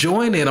 I'm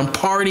enjoying it. I'm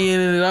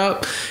partying it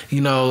up,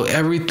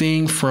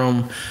 everything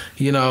from,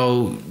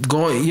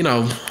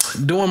 going,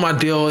 doing my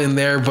deal in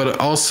there, but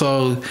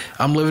also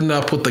I'm living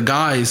up with the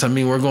guys. I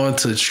mean, we're going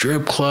to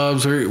strip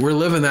clubs. We're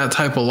living that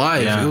type of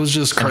life. It was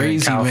just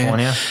crazy,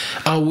 man.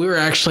 We were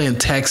actually in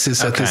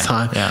Texas at this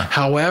time.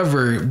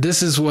 However,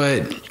 this is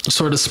what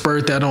sort of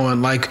spurred that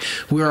on. Like,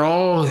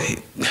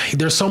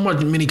 there's so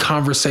many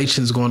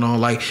conversations going on.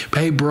 Like,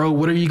 hey, bro,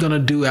 what are you going to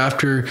do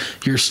after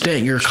your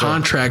stint? Your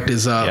contract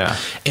is up.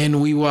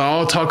 And we will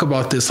all talk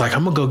about this. Like,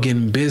 I'm going to go get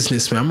in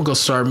business, man. I'm going to go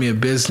start me a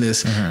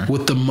business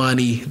with the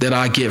money that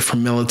I get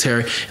from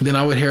military. And then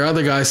I would hear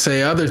other guys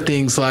say other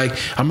things like,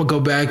 I'm going to go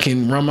back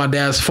and run my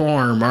dad's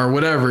farm or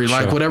whatever,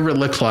 like whatever it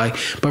looked like.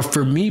 But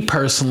for me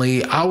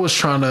personally, I was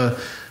trying to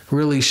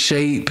really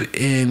shape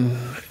and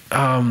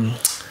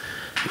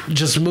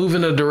just move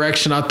in a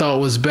direction I thought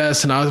was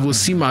best. And I would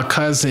see my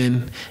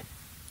cousin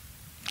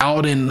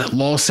out in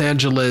Los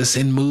Angeles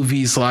in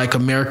movies like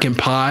American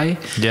Pie.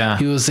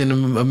 He was in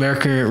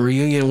American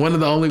Reunion, one of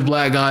the only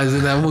black guys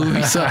in that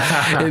movie. So,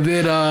 and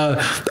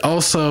then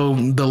also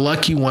the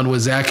lucky one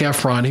was Zac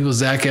Efron. He was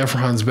Zac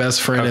Efron's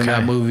best friend in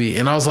that movie.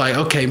 And I was like,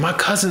 okay, my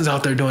cousin's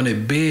out there doing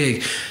it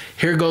big.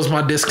 Here goes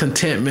my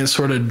discontentment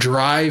sort of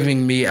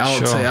driving me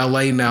out to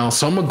LA now.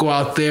 So I'm going to go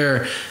out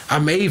there. I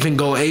may even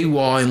go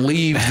AWOL and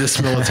leave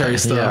this military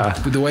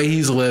stuff the way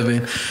he's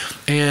living.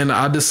 And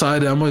I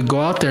decided I'm going to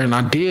go out there, and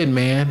I did,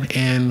 man.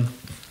 And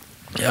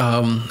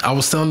I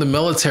was still in the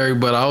military,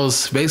 but I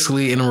was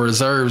basically in the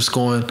reserves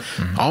going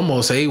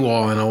almost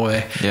AWOL in a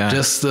way,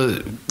 just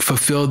to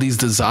fulfill these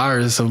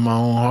desires of my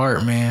own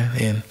heart, man.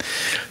 And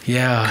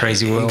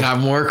crazy world. It got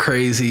more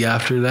crazy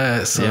after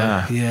that. So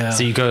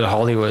So you go to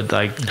Hollywood,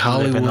 like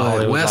Hollywood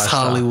West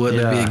lifestyle. Hollywood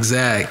to be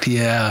exact.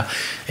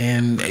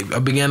 And I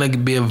began to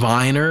be a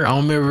Viner. I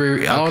don't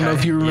know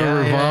if you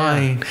remember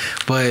Vine,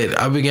 but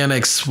I began to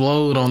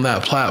explode on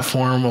that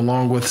platform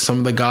along with some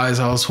of the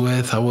guys I was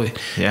with. I would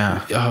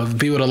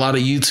be with a lot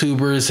of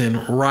YouTubers and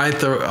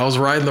I was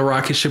riding the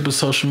rocket ship of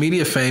social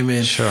media fame,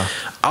 and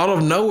out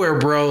of nowhere,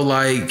 bro,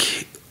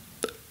 like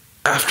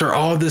after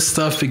all this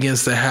stuff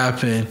begins to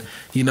happen,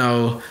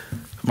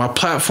 my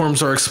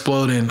platforms are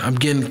exploding. I'm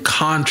getting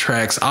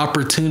contracts,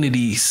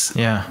 opportunities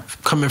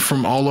coming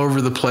from all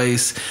over the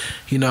place.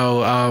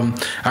 I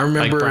remember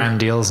like brand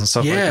deals and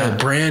stuff like that.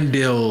 Brand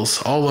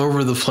deals all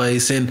over the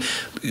place. And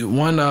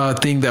one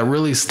thing that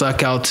really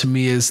stuck out to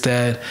me is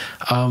that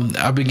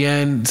I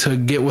began to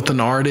get with an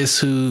artist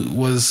who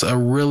was a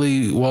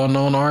really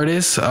well-known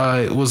artist.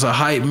 It was a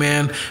hype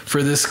man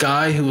for this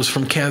guy who was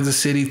from Kansas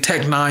City,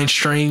 Tech Nine,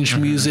 Strange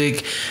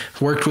Music,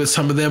 worked with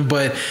some of them.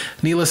 But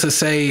needless to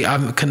say,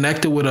 I'm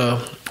connected with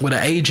an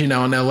agent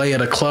out in LA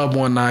at a club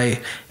one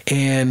night,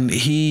 and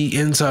he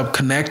ends up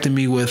connecting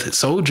me with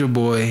Soulja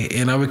Boy,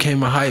 and I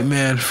became a hype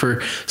man for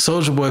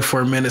Soulja Boy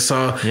for a minute.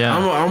 So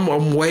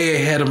I'm way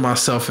ahead of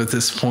myself at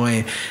this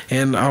point,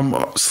 and I'm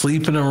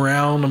sleeping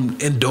around, I'm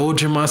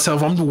indulging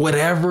myself, I'm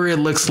whatever it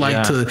looks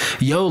like to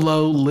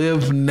YOLO,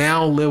 live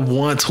now, live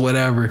once,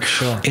 whatever.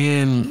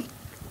 And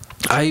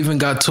I even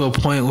got to a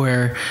point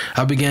where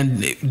I began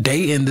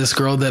dating this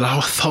girl that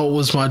I thought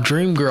was my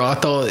dream girl. I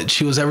thought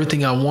she was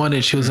everything I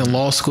wanted. She was in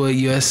law school at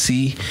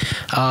USC.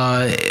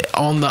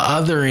 On the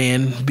other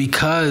end,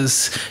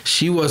 because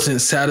she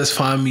wasn't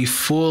satisfying me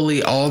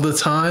fully all the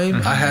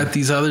time, I had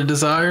these other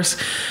desires.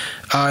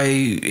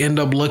 I end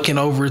up looking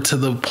over to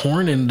the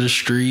porn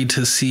industry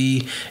to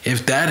see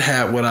if that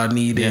had what I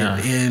needed.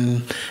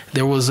 And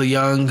there was a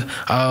young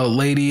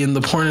lady in the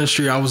porn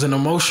industry I was in an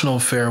emotional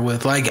affair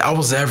with. Like, I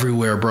was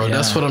everywhere, bro.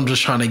 That's what I'm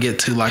just trying to get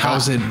to. Like, I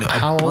was in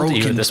a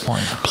broken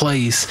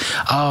place.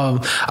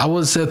 I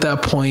was at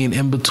that point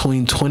in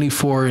between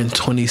 24 and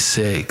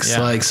 26,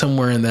 like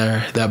somewhere in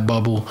there, that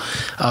bubble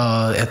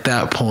at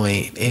that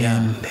point.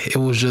 And it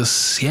was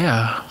just,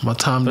 my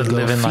time to go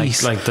living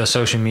feast. like the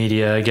social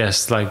media, I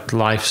guess, like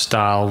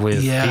lifestyle with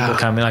people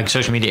coming, like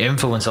social media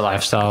influencer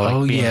lifestyle,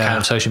 like being kind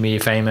of social media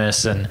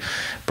famous and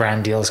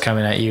brand deals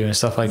coming at you and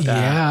stuff like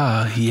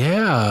that.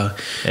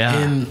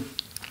 And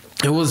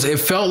It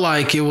felt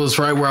like it was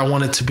right where I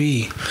wanted to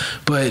be.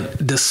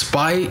 But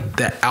despite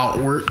the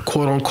outward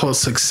quote unquote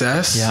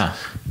success,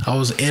 I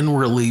was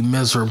inwardly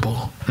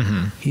miserable,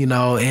 you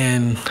know,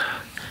 and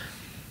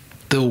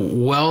the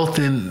wealth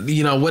and,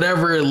 you know,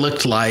 whatever it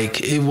looked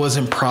like, it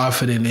wasn't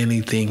profiting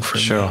anything for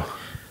me.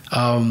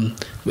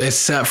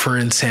 Except for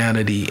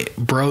insanity,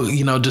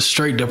 you know, just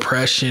straight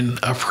depression,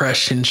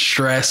 oppression,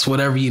 stress,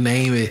 whatever you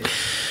name it.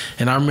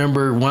 And I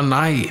remember one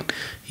night,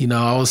 you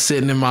know, I was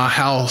sitting in my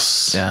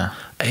house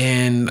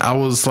and I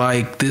was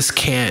like, this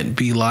can't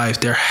be life.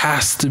 There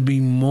has to be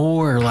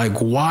more. Like,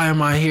 why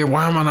am I here?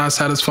 Why am I not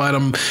satisfied?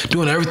 I'm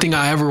doing everything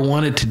I ever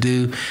wanted to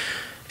do.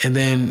 And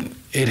then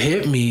it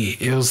hit me.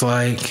 It was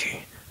like,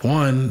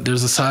 one,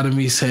 there's a side of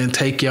me saying,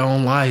 take your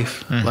own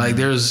life. Like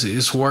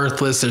it's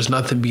worthless. There's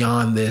nothing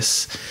beyond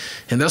this.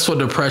 And that's what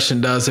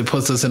depression does. It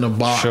puts us in a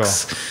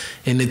box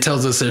and it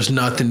tells us there's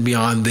nothing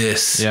beyond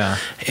this.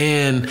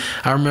 And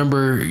I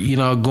remember, you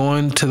know,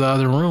 going to the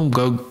other room,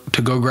 go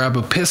grab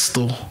a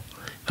pistol.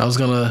 I was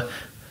gonna,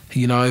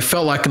 you know, it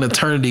felt like an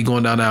eternity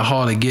going down that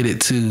hall to get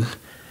it too.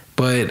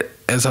 But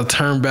as I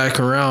turn back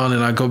around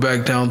and I go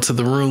back down to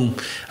the room,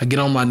 I get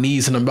on my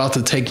knees and I'm about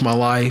to take my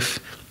life.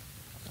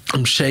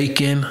 I'm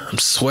shaking, I'm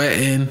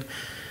sweating,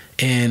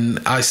 and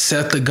I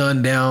set the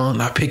gun down.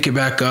 I pick it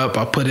back up.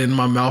 I put it in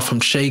my mouth. I'm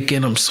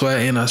shaking, I'm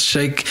sweating. I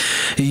shake,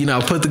 you know,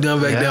 I put the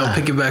gun back down,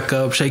 pick it back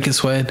up, shaking,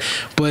 sweating.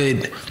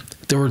 But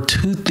there were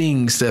two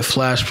things that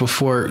flashed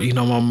before, you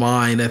know, my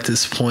mind at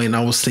this point.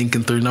 I was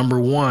thinking through. Number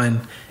one,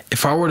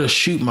 if I were to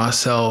shoot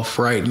myself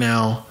right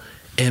now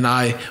and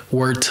I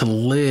were to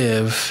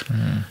live,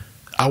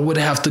 I would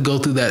have to go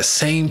through that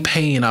same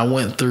pain I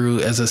went through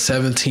as a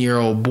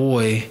 17-year-old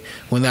boy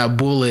when that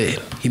bullet,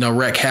 you know,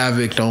 wreaked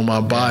havoc on my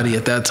body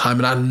at that time.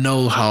 And I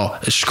know how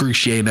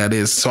excruciating that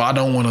is. So I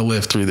don't want to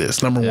live through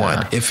this. Number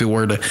one, if it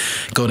were to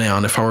go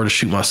down, if I were to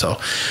shoot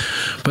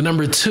myself. But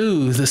number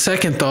two, the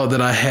second thought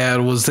that I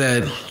had was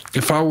that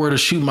if I were to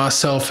shoot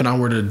myself and I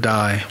were to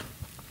die,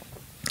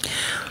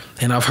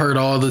 and I've heard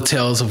all the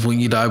tales of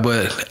when you die,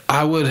 but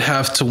I would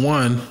have to,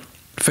 one,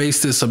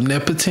 face this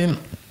omnipotent,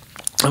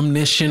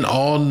 omniscient,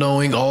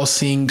 all-knowing,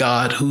 all-seeing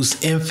God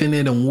who's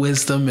infinite in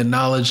wisdom and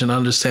knowledge and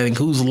understanding,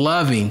 who's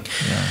loving.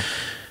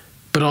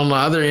 But on the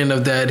other end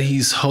of that,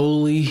 he's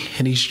holy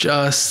and he's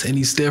just and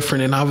he's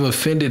different. And I've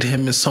offended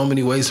him in so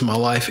many ways in my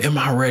life. Am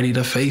I ready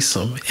to face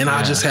him? And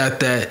I just had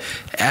to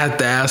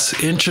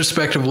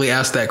introspectively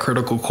ask that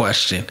critical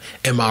question.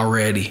 Am I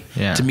ready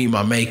to meet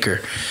my maker?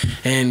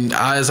 And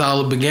as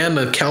I began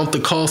to count the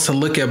costs and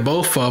look at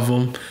both of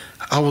them,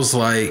 I was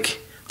like,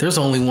 there's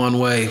only one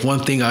way, one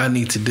thing I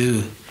need to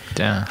do.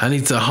 I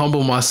need to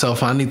humble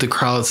myself. I need to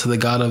cry out to the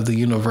God of the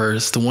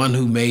universe, the one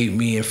who made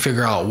me, and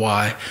figure out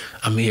why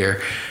I'm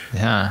here. So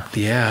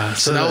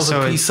that was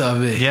a piece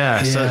of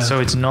it.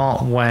 So it's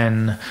not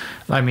when,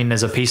 I mean,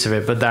 there's a piece of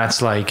it, but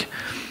that's like,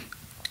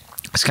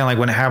 it's kind of like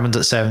when it happens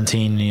at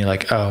 17 and you're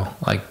like, oh,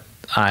 like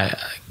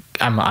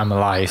I'm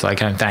alive.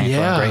 Like I'm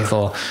thankful, I'm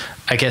grateful,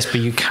 I guess.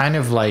 But you kind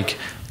of like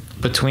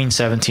between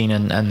 17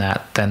 and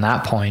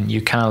that point,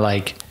 you kind of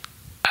like,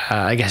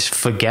 I guess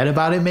forget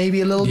about it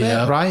maybe a little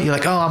bit, right? You're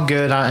like, oh, I'm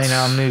good.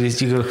 I'm new.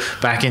 You go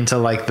back into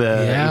like the,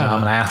 you know,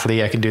 I'm an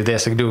athlete. I can do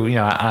this. I can do, you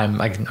know, I'm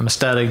a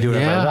stud. I can do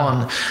whatever I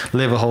want.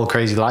 Live a whole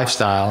crazy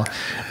lifestyle,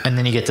 and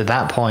then you get to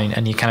that point,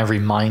 and you're kind of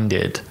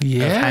reminded. Of,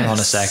 hang on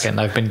a second.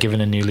 I've been given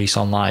a new lease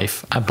on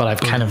life, but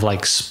I've kind of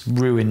like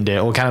ruined it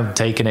or kind of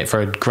taken it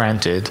for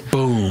granted.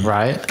 Boom.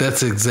 Right.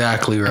 That's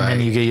exactly right.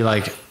 And then you're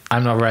like,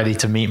 I'm not ready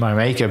to meet my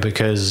maker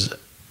because,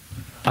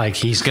 like,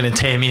 he's going to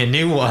tear me a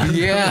new one.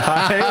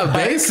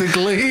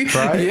 Basically.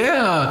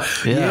 Right?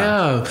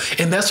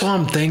 And that's why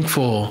I'm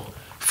thankful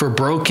for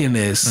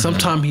brokenness.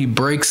 Sometimes he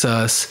breaks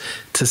us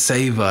to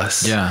save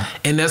us.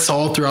 And that's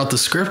all throughout the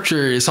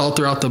scripture. It's all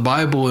throughout the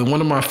Bible. And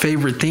one of my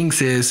favorite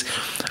things is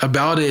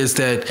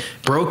that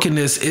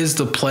brokenness is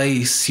the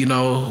place, you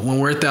know, when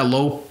we're at that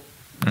low,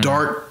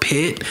 dark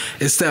pit,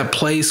 it's that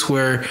place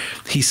where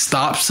he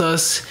stops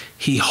us,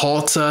 he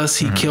halts us,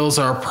 he kills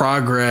our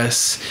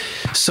progress,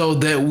 so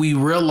that we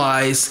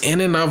realize in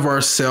and of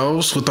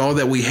ourselves, with all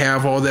that we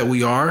have, all that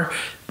we are,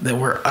 that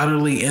we're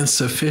utterly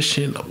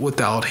insufficient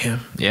without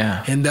him.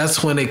 And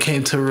that's when it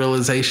came to a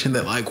realization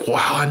that, like, wow,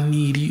 I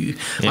need you.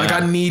 Like, I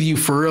need you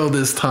for real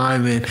this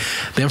time. And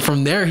then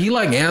from there, he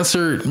like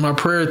answered my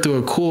prayer through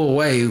a cool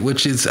way,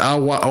 which is, I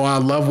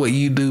love what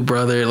you do,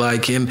 brother.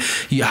 Like, and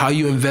how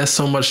you invest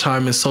so much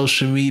time in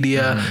social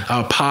media,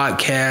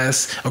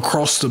 podcasts,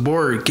 across the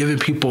board, giving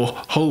people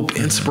hope,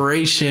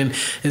 inspiration,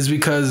 is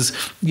because,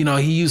 you know,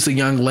 he used a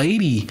young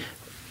lady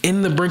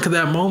in the brink of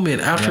that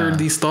moment, after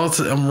these thoughts,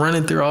 I'm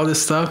running through all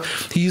this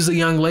stuff, he used a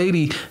young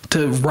lady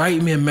to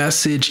write me a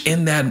message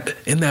in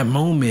that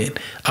moment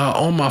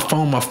on my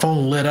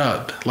phone lit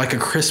up like a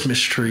Christmas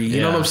tree.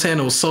 You know what I'm saying?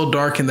 It was so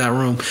dark in that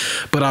room,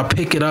 but I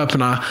pick it up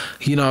and I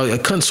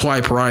couldn't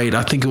swipe right.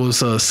 I think it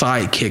was a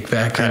sidekick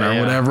back then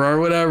or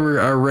whatever,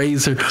 a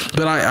razor,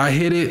 but I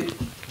hit it,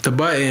 the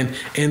button,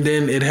 and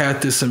then it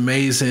had this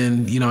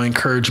amazing, you know,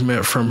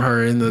 encouragement from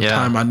her in the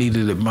time I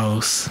needed it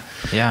most.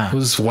 It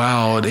was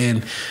wild.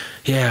 And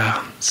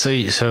Yeah.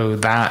 So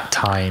that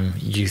time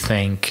you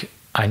think,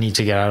 I need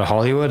to get out of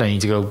Hollywood, I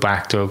need to go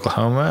back to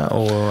Oklahoma,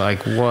 or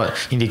like what,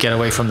 you need to get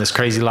away from this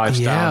crazy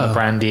lifestyle, the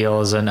brand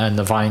deals and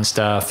the Vine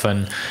stuff,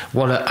 and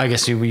what, I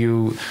guess were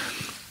you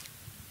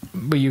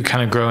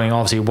kind of growing,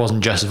 obviously it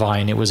wasn't just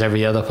Vine, it was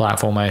every other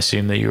platform I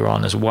assume that you were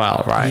on as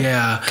well, right?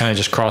 Yeah. Kind of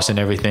just crossing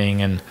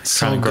everything and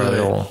trying to grow it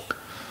all.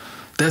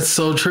 That's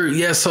so true.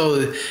 Yeah,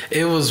 so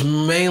it was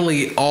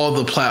mainly all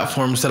the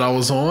platforms that I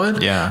was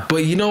on. Yeah.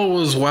 But you know what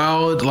was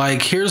wild?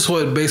 Like, here's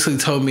what basically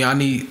told me I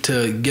need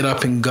to get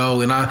up and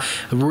go. And I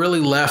really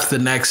left the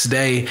next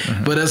day.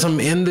 Mm-hmm. But as I'm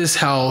in this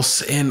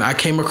house and I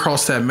came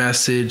across that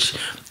message,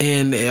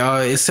 and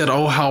it said,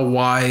 oh, how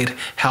wide,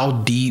 how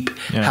deep,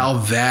 how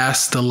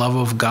vast the love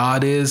of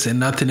God is, and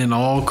nothing in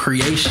all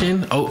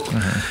creation.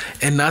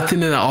 And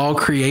nothing in all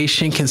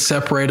creation can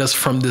separate us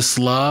from this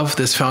love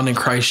that's found in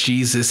Christ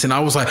Jesus. And I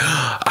was like,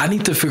 I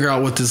need to figure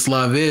out what this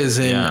love is.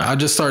 And I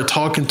just started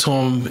talking to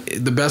him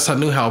the best I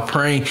knew how,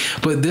 praying.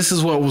 But this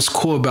is what was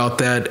cool about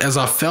that. As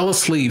I fell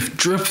asleep,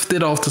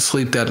 drifted off to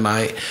sleep that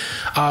night,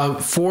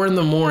 4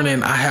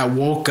 a.m, I had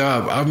woke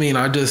up. I mean,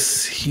 I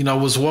just,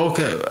 was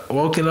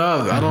woken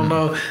up. I don't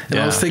know. And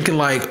I was thinking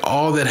like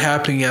all that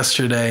happened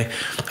yesterday.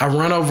 I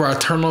run over, I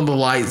turn on the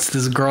lights,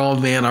 this girl,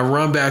 man, I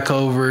run back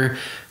over,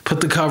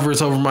 put the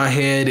covers over my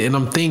head, and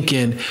I'm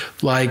thinking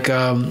like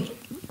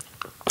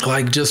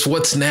just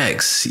what's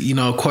next,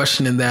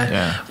 questioning that.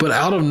 Yeah. But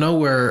out of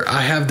nowhere,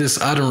 I have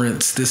this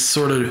utterance, this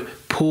sort of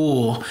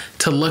pull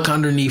to look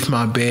underneath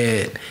my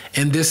bed.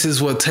 And this is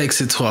what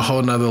takes it to a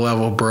whole nother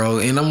level, bro.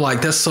 And I'm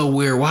like, that's so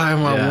weird. Why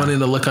am I wanting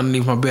to look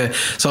underneath my bed?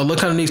 So I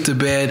look underneath the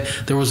bed.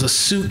 There was a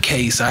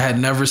suitcase I had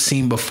never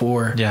seen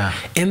before. Yeah.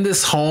 In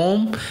this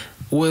home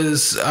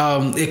was,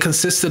 it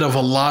consisted of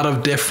a lot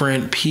of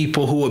different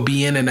people who would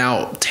be in and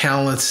out,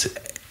 talents,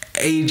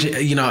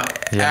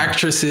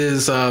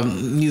 actresses,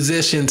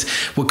 musicians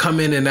would come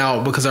in and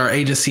out because our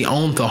agency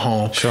owned the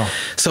home. Sure.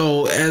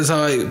 So as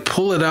I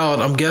pull it out,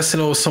 I'm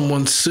guessing it was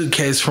someone's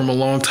suitcase from a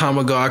long time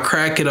ago. I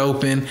crack it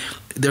open.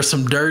 There's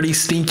some dirty,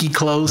 stinky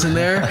clothes in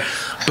there,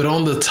 but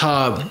on the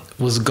top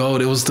was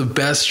gold. It was the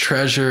best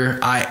treasure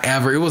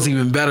it was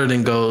even better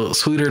than gold,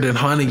 sweeter than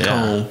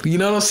honeycomb. Yeah. You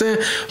know what I'm saying?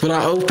 But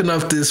I opened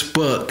up this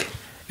book.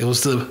 It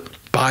was the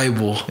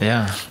Bible.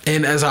 Yeah.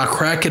 And as I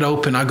crack it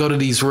open, I go to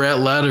these red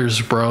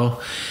letters, bro.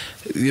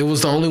 It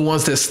was the only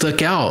ones that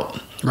stuck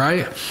out,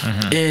 right?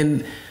 Mm-hmm.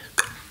 And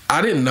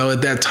I didn't know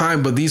at that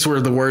time, but these were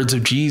the words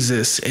of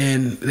Jesus,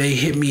 and they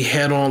hit me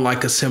head on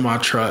like a semi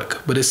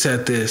truck. But it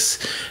said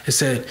this. It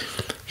said,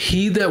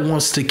 he that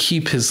wants to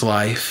keep his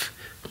life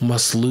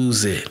must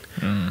lose it.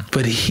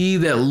 But he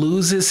that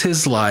loses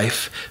his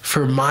life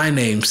for my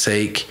name's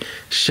sake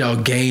shall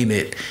gain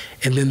it.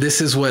 And then this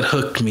is what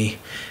hooked me.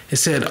 It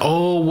said,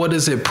 oh, what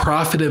does it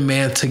profit a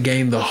man to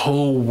gain the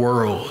whole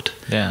world,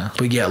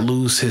 but yet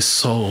lose his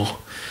soul?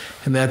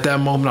 And at that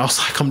moment, I was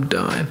like, I'm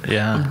done.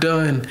 Yeah. I'm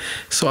done.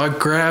 So I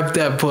grabbed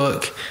that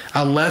book.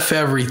 I left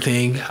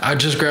everything. I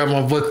just grabbed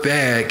my book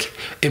bag.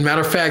 And matter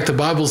of fact, the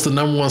Bible's the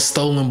number 1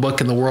 stolen book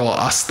in the world.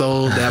 I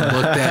stole that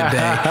book that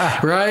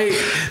day. Right?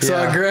 So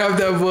I grabbed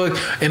that book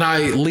and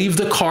I leave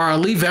the car. I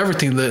leave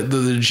everything,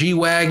 the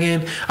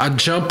G-Wagon. I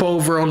jump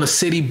over on the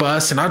city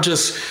bus and I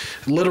just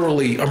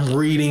literally, I'm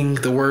reading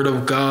the Word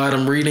of God.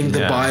 I'm reading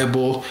the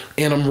Bible,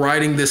 and I'm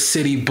riding this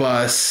city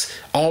bus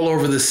all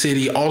over the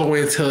city, all the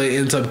way until it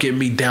ends up getting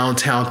me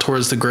downtown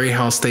towards the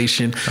Greyhound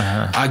station.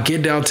 I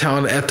get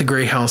downtown at the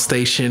Greyhound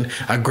station.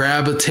 I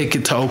grab a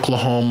ticket to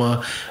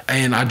Oklahoma,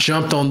 and I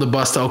jumped on the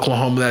bus to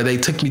Oklahoma that day.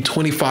 It took me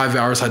 25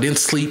 hours. I didn't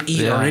sleep,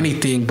 eat, or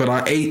anything, but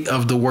I ate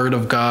of the Word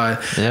of God.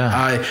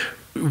 I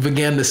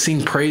began to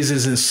sing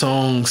praises and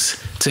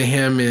songs to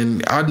him,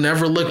 and I'd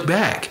never looked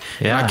back.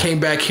 And I came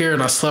back here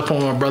and I slept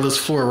on my brother's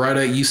floor right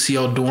at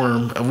UCL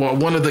dorm,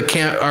 one of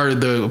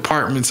the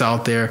apartments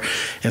out there,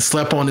 and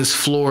slept on his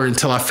floor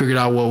until I figured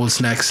out what was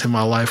next in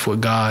my life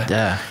with God.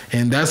 Yeah.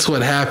 And that's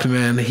what happened,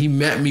 man. He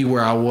met me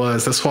where I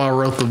was. That's why I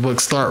wrote the book,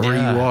 Start Where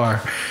You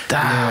Are.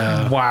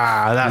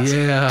 Wow.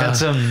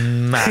 That's a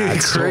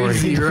mad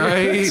crazy, story.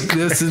 Right?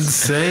 That's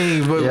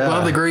insane. But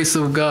by the grace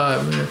of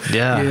God, man.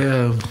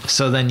 Yeah.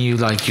 So then you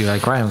right,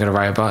 I'm going to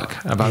write a book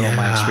about all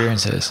my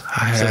experiences.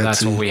 So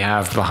that's what we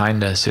have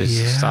behind us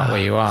is Start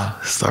Where You Are.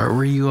 Start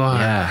Where You Are.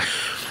 Yeah.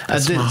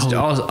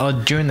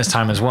 During this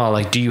time as well,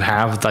 like, do you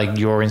have like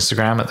your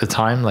Instagram at the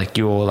time, like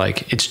your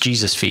it's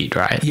Jesus feed,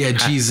 right? Yeah,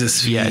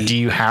 Jesus feed. Yeah, do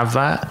you have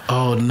that?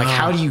 Oh no. Like,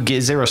 how do you get?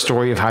 Is there a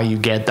story of how you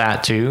get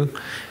that too?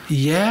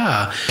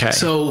 Yeah. Okay.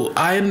 So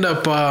I end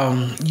up,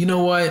 you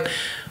know what?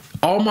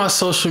 All my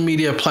social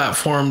media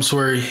platforms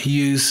were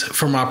used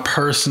for my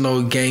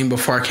personal gain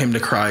before I came to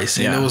Christ.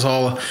 And it was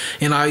all,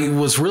 and I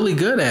was really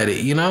good at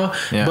it, Yeah.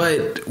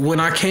 But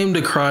when I came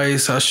to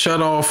Christ, I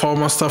shut off all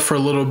my stuff for a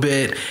little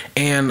bit,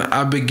 and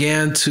I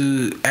began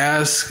to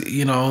ask,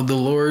 the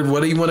Lord,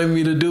 what he wanted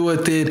me to do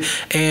with it.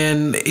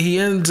 And he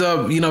ends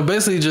up,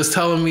 basically just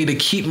telling me to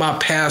keep my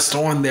past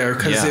on there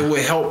because it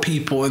would help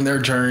people in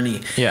their journey.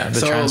 Yeah.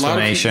 The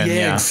transformation.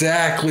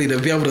 Exactly. To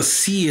be able to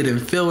see it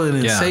and feel it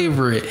and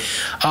savor it.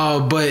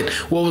 But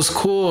what was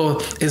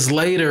cool is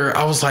later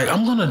I was like,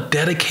 I'm going to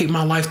dedicate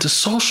my life to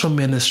social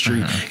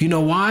ministry. You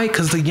know why?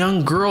 Because the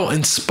young girl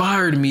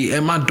inspired me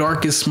at my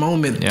darkest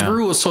moment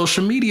through a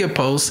social media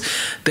post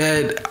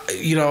that,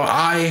 you know,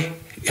 I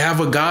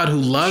have a God who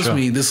loves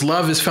me. This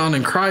love is found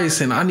in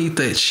Christ, and I need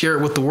to share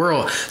it with the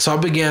world. So I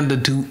began to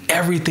do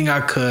everything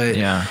I could,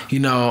 you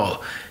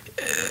know,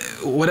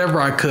 whatever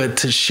I could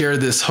to share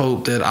this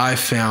hope that I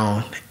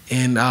found.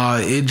 And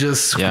it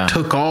just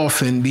took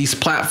off, and these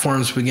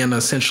platforms began to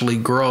essentially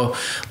grow.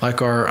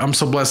 Like our I'm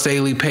So Blessed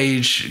Daily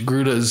page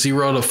grew to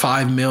 0 to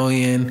 5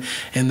 million.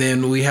 And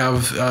then we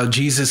have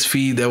Jesus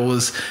Feed that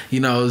was, you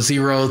know,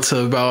 0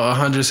 to about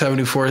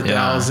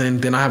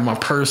 174,000. Then I have my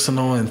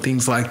personal and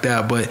things like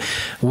that. But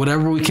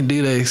whatever we can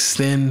do to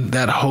extend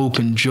that hope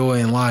and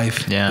joy in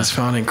life is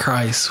found in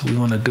Christ, we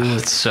want to do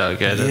it. It's so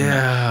good.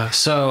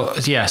 So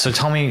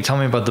tell me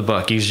about the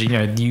book.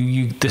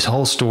 You this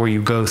whole story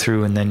you go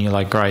through, and then you're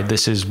like, right,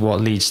 this is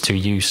what leads to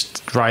you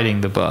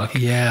writing the book.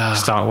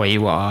 Start Where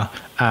You Are,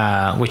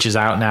 which is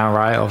out now,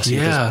 right? Obviously,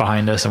 just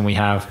behind us, and you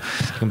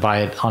can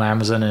buy it on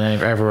Amazon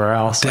and everywhere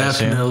else.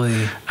 Definitely.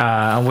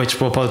 Which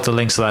we'll put the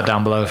links to that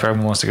down below if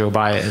everyone wants to go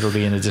buy it. It'll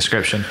be in the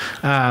description.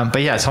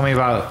 But yeah, tell me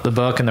about the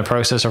book and the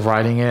process of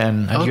writing it.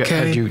 And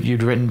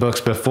you'd written books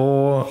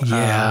before,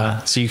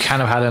 so you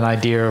kind of had an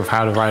idea of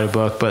how to write a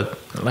book, but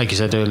like you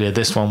said earlier,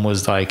 this one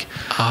was like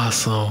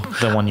awesome.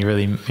 The one you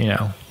really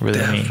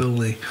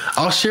Definitely. mean.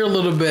 I'll share a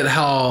little bit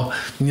how,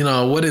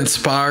 what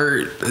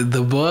inspired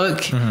the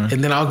book,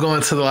 and then I'll go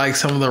into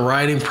some of the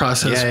writing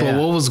process. But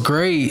what was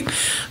great,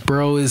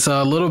 bro, is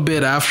a little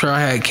bit after I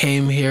had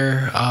came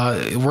here,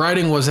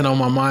 writing wasn't on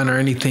my mind or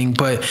anything,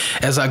 but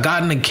as I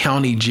got into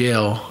county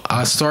jail,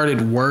 I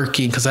started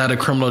working because I had a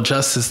criminal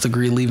justice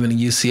degree leaving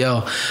the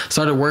UCL.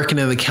 Started working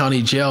in the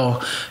county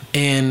jail.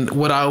 And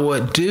what I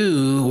would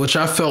do, which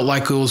I felt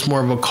like it was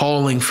more of a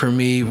calling for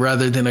me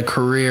rather than a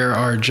career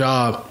or a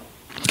job,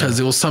 because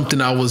it was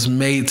something I was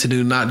made to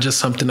do, not just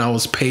something I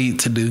was paid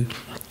to do.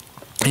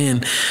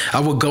 And I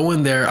would go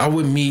in there, I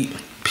would meet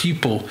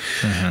people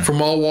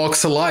from all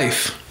walks of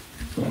life.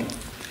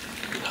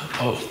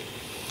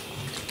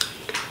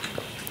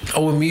 I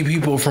would meet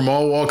people from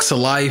all walks of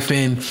life,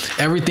 and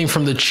everything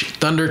from the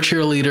Thunder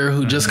cheerleader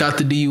who just got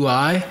the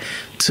DUI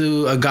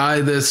to a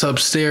guy that's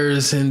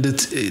upstairs in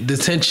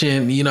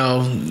detention,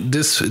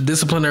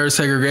 disciplinary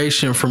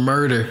segregation for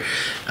murder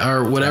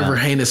or whatever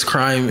heinous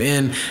crime.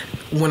 And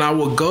when I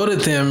would go to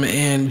them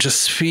and just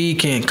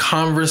speak and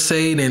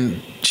conversate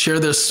and share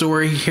their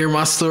story, hear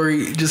my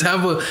story, just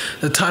have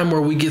a time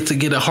where we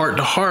get a heart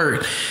to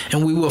heart,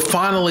 and we will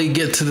finally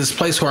get to this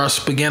place where I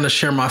began to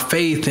share my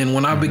faith. And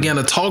when I began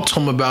to talk to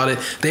them about it,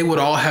 they would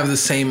all have the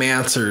same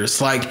answers.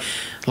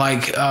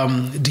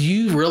 Do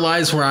you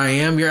realize where I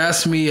am? You're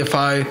asking me if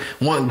I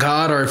want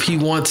God or if he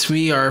wants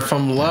me or if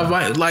I'm loved.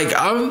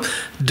 I'm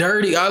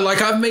dirty.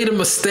 I've made a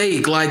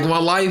mistake. My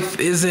life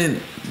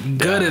isn't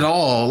good at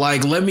all.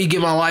 Let me get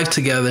my life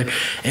together.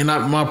 And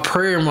my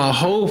prayer, my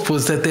hope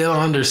was that they'll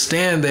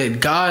understand that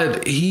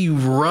God, he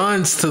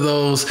runs to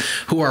those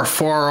who are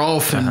far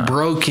off and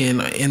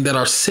broken and that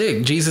are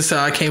sick. Jesus said,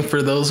 I came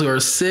for those who are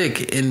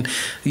sick and,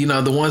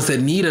 the ones that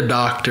need a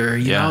doctor,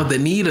 that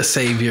need a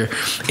savior.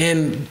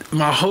 And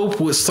my hope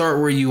would start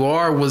where you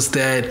are was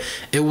that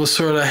it will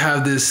sort of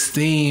have this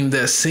theme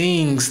that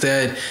sings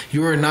that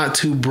you are not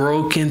too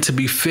broken to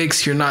be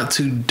fixed. You're not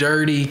too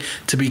dirty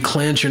to be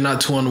cleansed. You're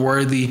not too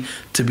unworthy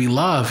to be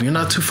loved. You're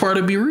not too far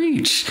to be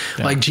reached.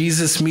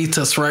 Jesus meets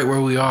us right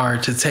where we are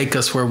to take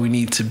us where we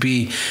need to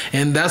be.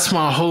 And that's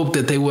my hope,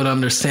 that they would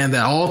understand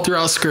that all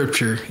throughout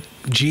scripture,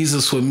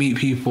 Jesus would meet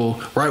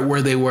people right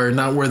where they were,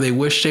 not where they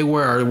wish they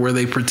were or where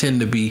they pretend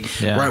to be,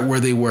 right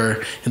where they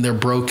were in their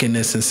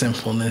brokenness and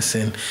sinfulness.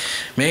 And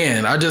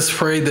man, I just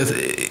pray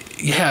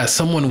that,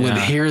 someone would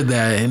hear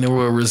that and it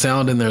will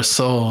resound in their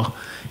soul.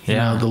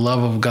 The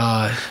love of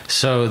God.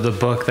 So the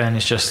book then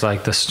is just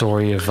the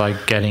story of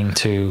getting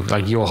to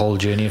your whole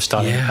journey of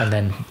starting and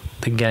then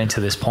getting to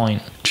this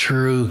point.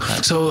 True.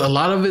 So a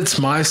lot of it's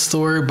my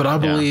story, but I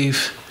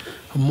believe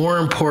more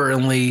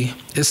importantly,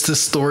 it's the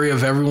story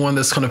of everyone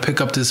that's going to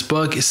pick up this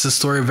book. It's the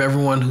story of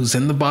everyone who's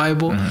in the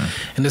Bible.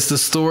 And it's the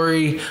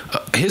story,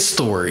 his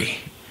story.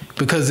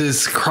 Because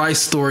it's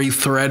Christ's story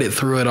threaded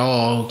through it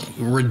all,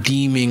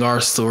 redeeming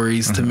our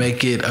stories to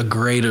make it a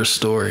greater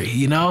story,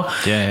 And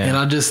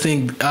I just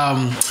think,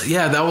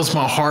 that was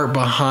my heart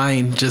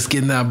behind just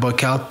getting that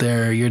book out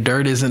there. Your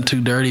dirt isn't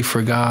too dirty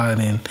for God.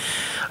 And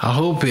I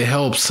hope it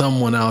helps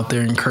someone out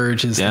there,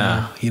 encourages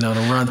them, to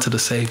run to the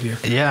Savior.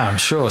 Yeah, I'm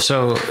sure.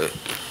 So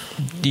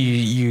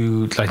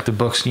you like the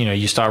books,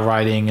 you start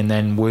writing and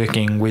then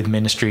working with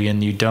ministry,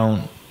 and you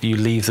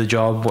leave the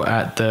job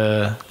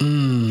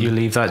you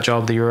leave that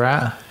job that you were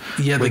at?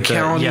 The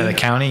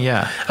county.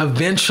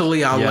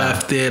 Eventually I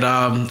left it.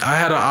 I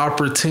had an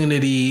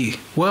opportunity.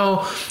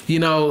 Well,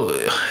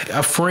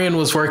 a friend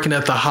was working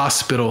at the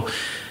hospital.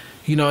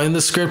 in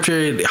the scripture,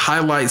 it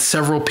highlights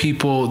several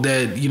people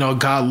that,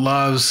 God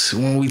loves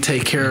when we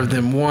take care of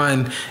them.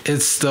 One,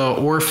 it's the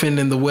orphan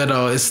and the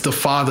widow. It's the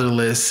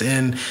fatherless.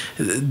 And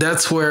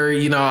that's where,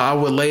 I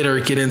would later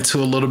get into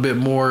a little bit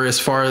more as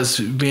far as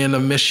being a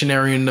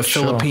missionary in the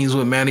Philippines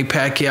with Manny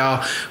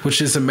Pacquiao,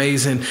 which is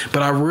amazing.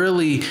 But I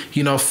really,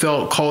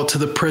 felt called to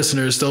the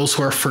prisoners, those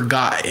who are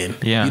forgotten,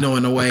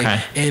 in a way.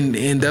 Okay.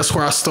 And that's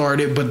where I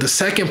started. But the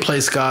second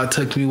place God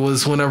took me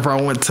was whenever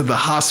I went to the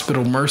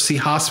hospital, Mercy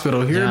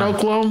Hospital here in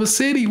Oklahoma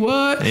City.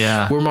 What?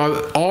 Yeah. Where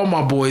all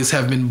my boys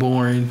have been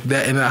born in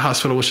that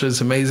hospital, which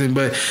is amazing.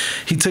 But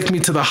he took me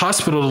to the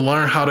hospital to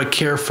learn how to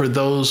care for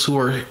those who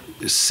are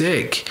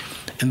sick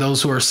and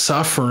those who are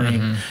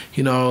suffering.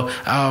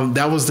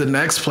 That was the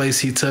next place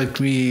he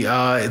took me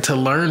to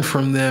learn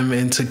from them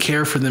and to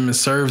care for them and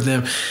serve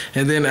them.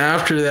 And then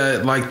after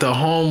that, like the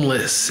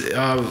homeless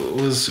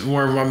was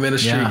more of my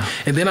ministry. Yeah.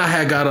 And then I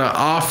had got an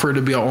offer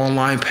to be an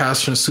online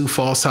pastor in Sioux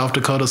Falls, South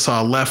Dakota. So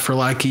I left for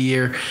like a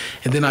year.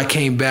 And then I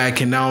came back,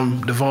 and now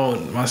I'm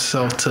devoting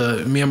myself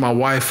to, me and my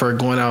wife are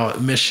going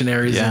out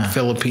missionaries in the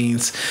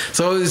Philippines.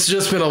 So it's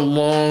just been a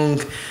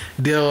long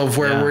deal of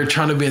where we're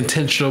trying to be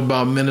intentional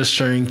about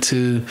ministering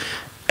to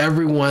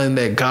everyone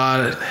that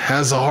God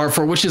has a heart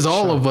for, which is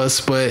all of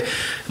us, but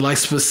like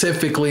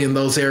specifically in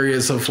those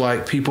areas of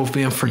like people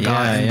being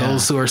forgotten,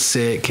 those who are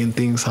sick and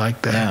things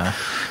like that. Yeah.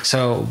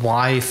 So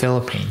why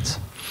Philippines?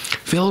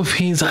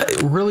 Philippines,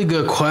 really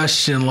good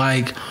question.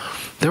 Like,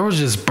 there was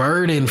just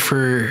burden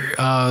for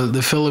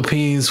the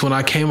Philippines when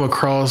I came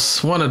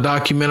across, one, a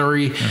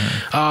documentary,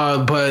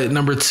 but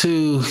number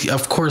two,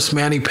 of course,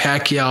 Manny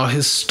Pacquiao.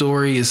 His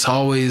story has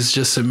always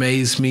just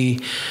amazed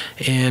me.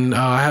 And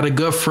I had a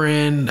good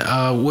friend,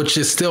 which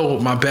is still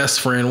my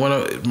best friend, one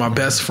of my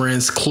best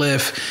friends,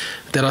 Cliff,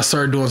 that I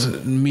started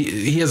doing.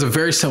 He has a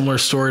very similar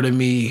story to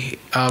me,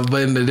 but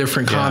in a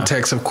different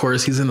context, of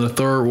course. He's in a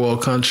third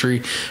world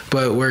country,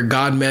 but where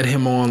God met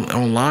him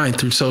online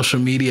through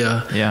social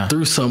media,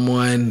 through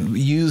someone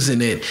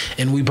using it.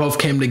 And we both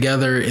came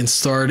together and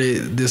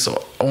started this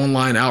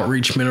online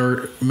outreach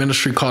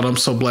ministry called I'm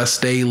So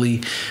Blessed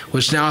Daily,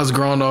 which now has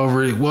grown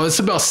over, it's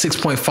about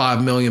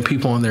 6.5 million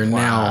people on there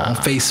now on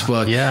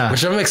Facebook,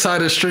 which I'm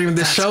excited to stream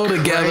this show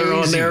together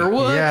on there.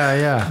 What?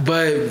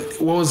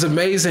 But what was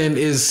amazing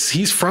is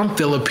he's from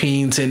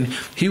Philippines, and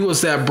he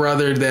was that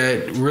brother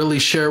that really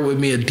shared with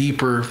me a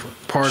deeper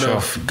part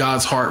of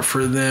God's heart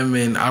for them.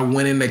 And I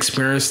went and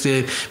experienced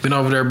it. Been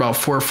over there about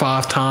 4 or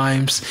 5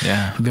 times.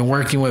 I've been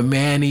working with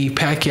Manny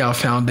Pacquiao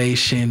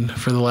Foundation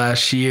for the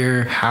last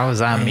year. How is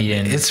that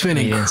meeting? It's been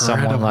incredible.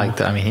 Someone like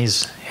that. I mean,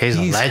 he's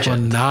a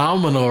legend.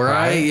 Phenomenal,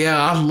 right? Yeah,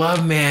 I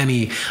love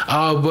Manny.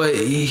 But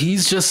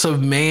he's just a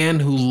man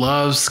who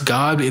loves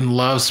God and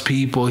loves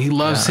people. He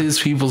loves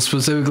his people,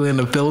 specifically in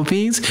the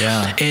Philippines.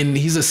 And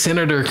he's a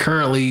senator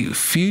currently,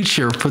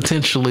 future,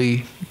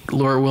 potentially,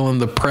 Lord willing,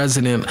 the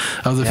president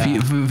of the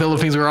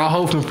Philippines. We're all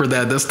hoping for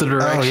that. That's the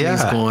direction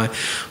he's going.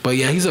 But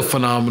he's a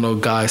phenomenal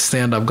guy,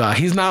 stand-up guy.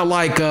 He's not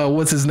like,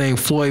 what's his name,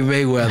 Floyd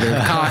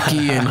Mayweather,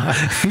 cocky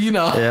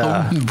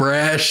and,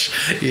 brash.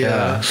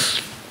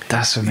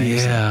 That's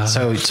amazing.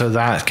 So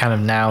that kind of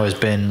now has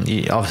been,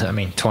 obviously, I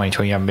mean,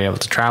 2020, you haven't been able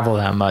to travel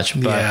that much,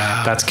 but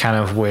that's kind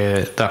of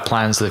where the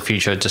plans of the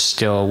future to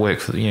still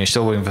work,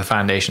 still working for the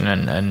foundation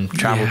and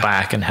travel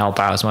back and help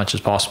out as much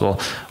as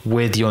possible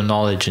with your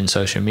knowledge in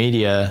social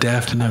media.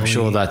 Definitely. I'm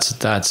sure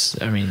that's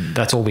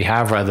all we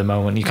have right at the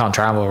moment. You can't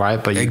travel,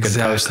 right? But you can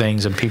post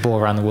things and people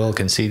around the world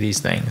can see these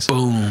things.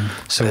 Boom.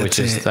 So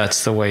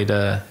that's the way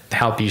to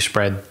help you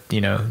spread,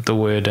 the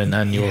word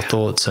and your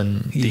thoughts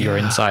and your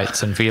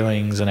insights and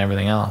feelings and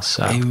everything else.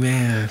 So,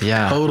 amen.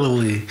 Yeah.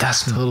 Totally.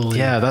 That's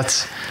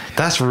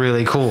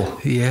really cool.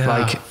 Yeah.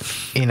 Like,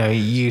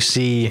 you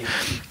see,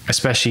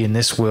 especially in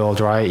this world,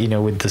 right?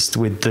 With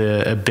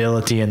the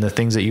ability and the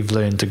things that you've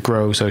learned to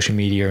grow social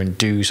media and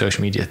do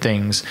social media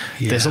things,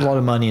 there's a lot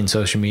of money in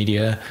social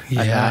media.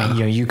 And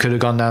you could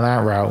have gone down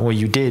that route. Well,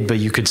 you did, but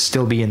you could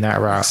still be in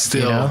that route.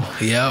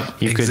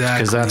 You could,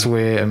 because that's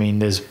where,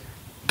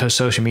 there's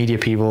social media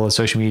people,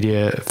 social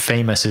media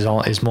famous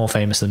is more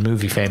famous than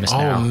movie famous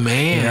now. Oh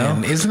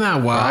man, isn't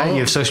that wild? Right?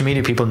 You have social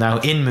media people now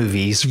in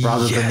movies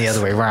rather than the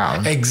other way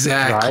around.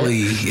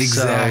 Exactly. Right?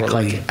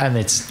 Exactly. So, and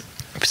it's,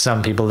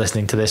 some people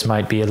listening to this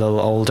might be a little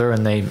older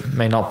and they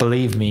may not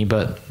believe me,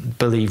 but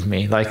believe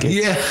me, like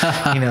it's,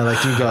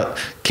 like you've got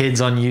kids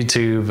on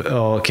YouTube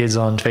or kids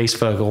on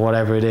Facebook or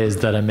whatever it is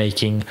that are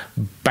making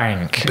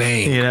bank,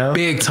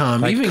 big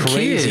time, like even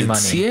crazy kids,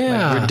 money,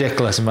 like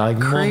ridiculous money,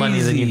 like more money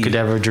than you could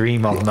ever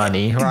dream of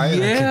money, right?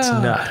 Like it's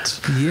nuts.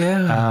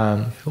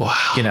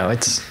 Wow.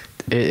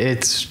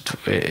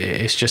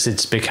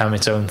 It's become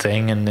its own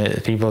thing,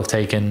 and people have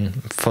taken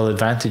full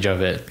advantage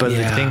of it. But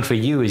the thing for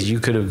you is you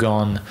could have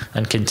gone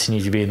and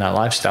continued to be in that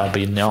lifestyle,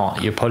 but you're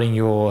not. You're putting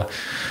your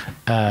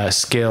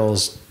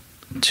skills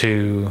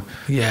to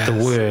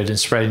the word and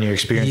spreading your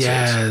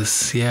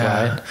experiences.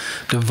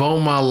 Devote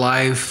my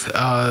life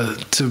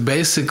to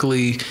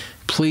basically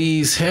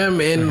please him,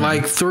 and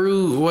like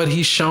through what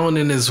he's shown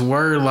in his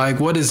word,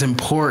 like what is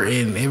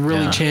important, it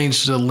really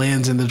changed the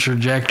lens and the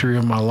trajectory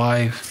of my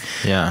life.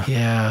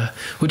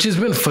 Which has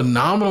been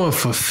phenomenal and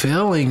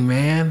fulfilling,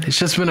 man. It's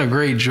just been a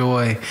great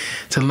joy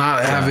to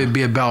not have it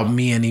be about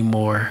me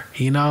anymore,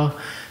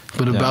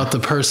 but about the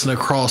person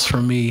across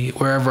from me,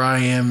 wherever I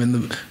am, and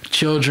the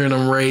children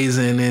I'm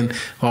raising, and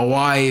my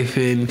wife,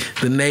 and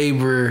the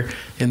neighbor,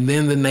 and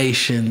then the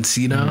nations,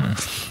 Yeah.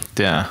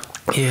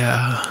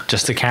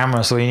 Just the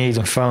camera, so you need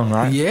a phone,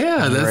 right?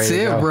 Yeah, that's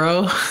it,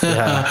 bro.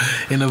 Yeah.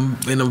 in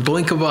a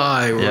blink of an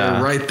eye,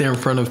 we're right there in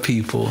front of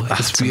people.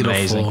 It's beautiful.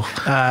 Amazing.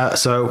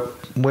 So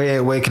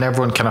where can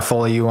everyone kind of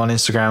follow you on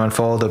Instagram and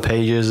follow the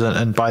pages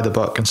and buy the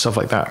book and stuff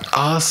like that?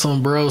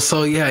 Awesome, bro.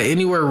 So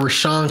anywhere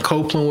Rashawn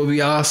Copeland would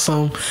be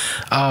awesome.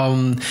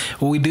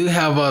 We do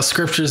have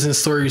Scriptures and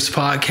Stories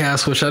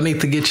podcast, which I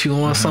need to get you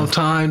on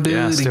sometime,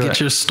 dude, to get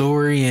your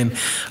story. And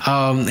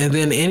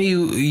then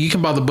you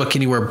can buy the book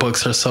anywhere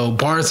books are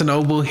sold. Barnes and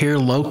Noble here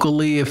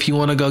locally, if you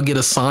want to go get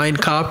a signed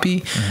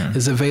copy,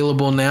 is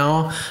available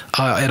now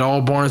at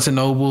all Barnes and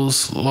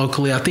Nobles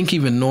locally. I think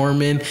even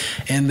Norman.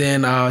 And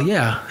then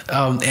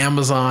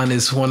Amazon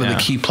is one of the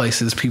key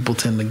places people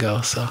tend to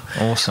go. So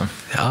awesome.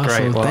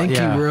 Great. Well, thank you,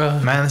 bro.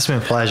 Man, it's been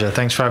a pleasure.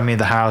 Thanks for having me in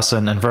the house,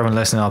 and for everyone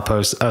listening, I'll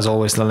post, as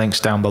always, the links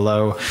down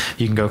below.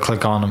 You can go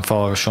click on and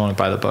follow Rashawn and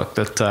buy the book.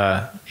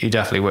 That you're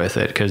definitely worth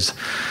it, because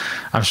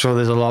I'm sure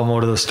there's a lot more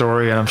to the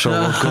story, and I'm sure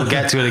we'll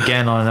get to it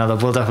again on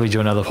we'll definitely do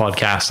another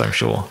podcast, I'm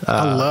sure.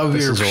 I love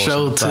your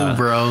show too,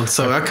 bro.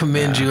 So I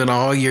commend you and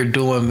all you're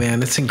doing,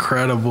 man. It's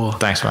incredible.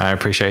 Thanks, man. I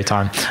appreciate your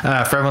time.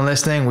 For everyone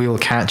listening, we will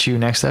catch you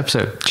next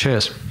episode.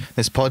 Cheers.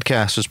 This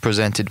podcast was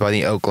presented by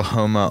the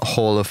Oklahoma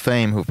Hall of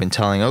Fame, who've been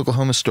telling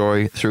Oklahoma's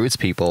story through its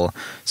people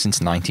since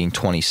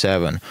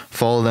 1927.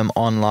 Follow them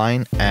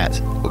online at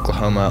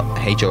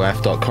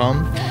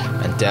oklahomahof.com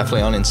and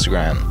definitely on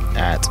Instagram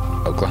at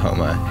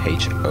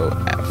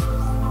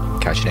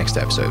oklahomahof. Catch you next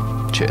episode.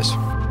 Cheers.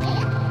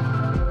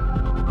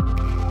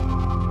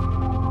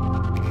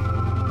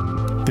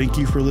 Thank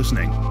you for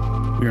listening.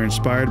 We are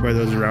inspired by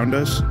those around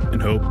us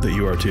and hope that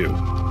you are too.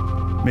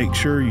 Make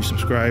sure you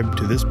subscribe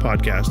to this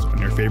podcast on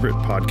your favorite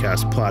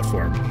podcast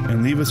platform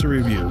and leave us a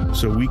review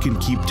so we can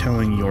keep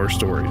telling your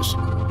stories.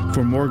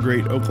 For more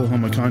great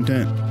Oklahoma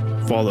content,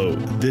 follow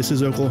This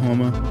Is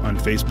Oklahoma on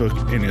Facebook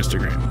and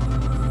Instagram.